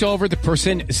 I looked over at the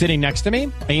person sitting next to me,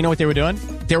 and you know what they were doing?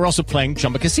 They were also playing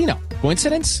Chumba Casino.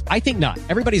 Coincidence? I think not.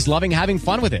 Everybody's loving having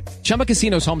fun with it. Chumba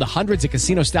Casino is home to hundreds of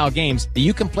casino-style games that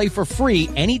you can play for free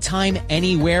anytime,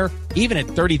 anywhere, even at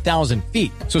 30,000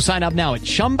 feet. So sign up now at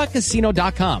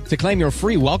ChumbaCasino.com to claim your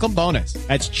free welcome bonus.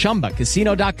 That's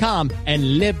ChumbaCasino.com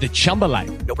and live the Chumba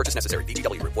life. No purchase necessary.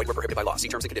 VGW. Void were prohibited by law. See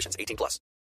terms and conditions. 18+.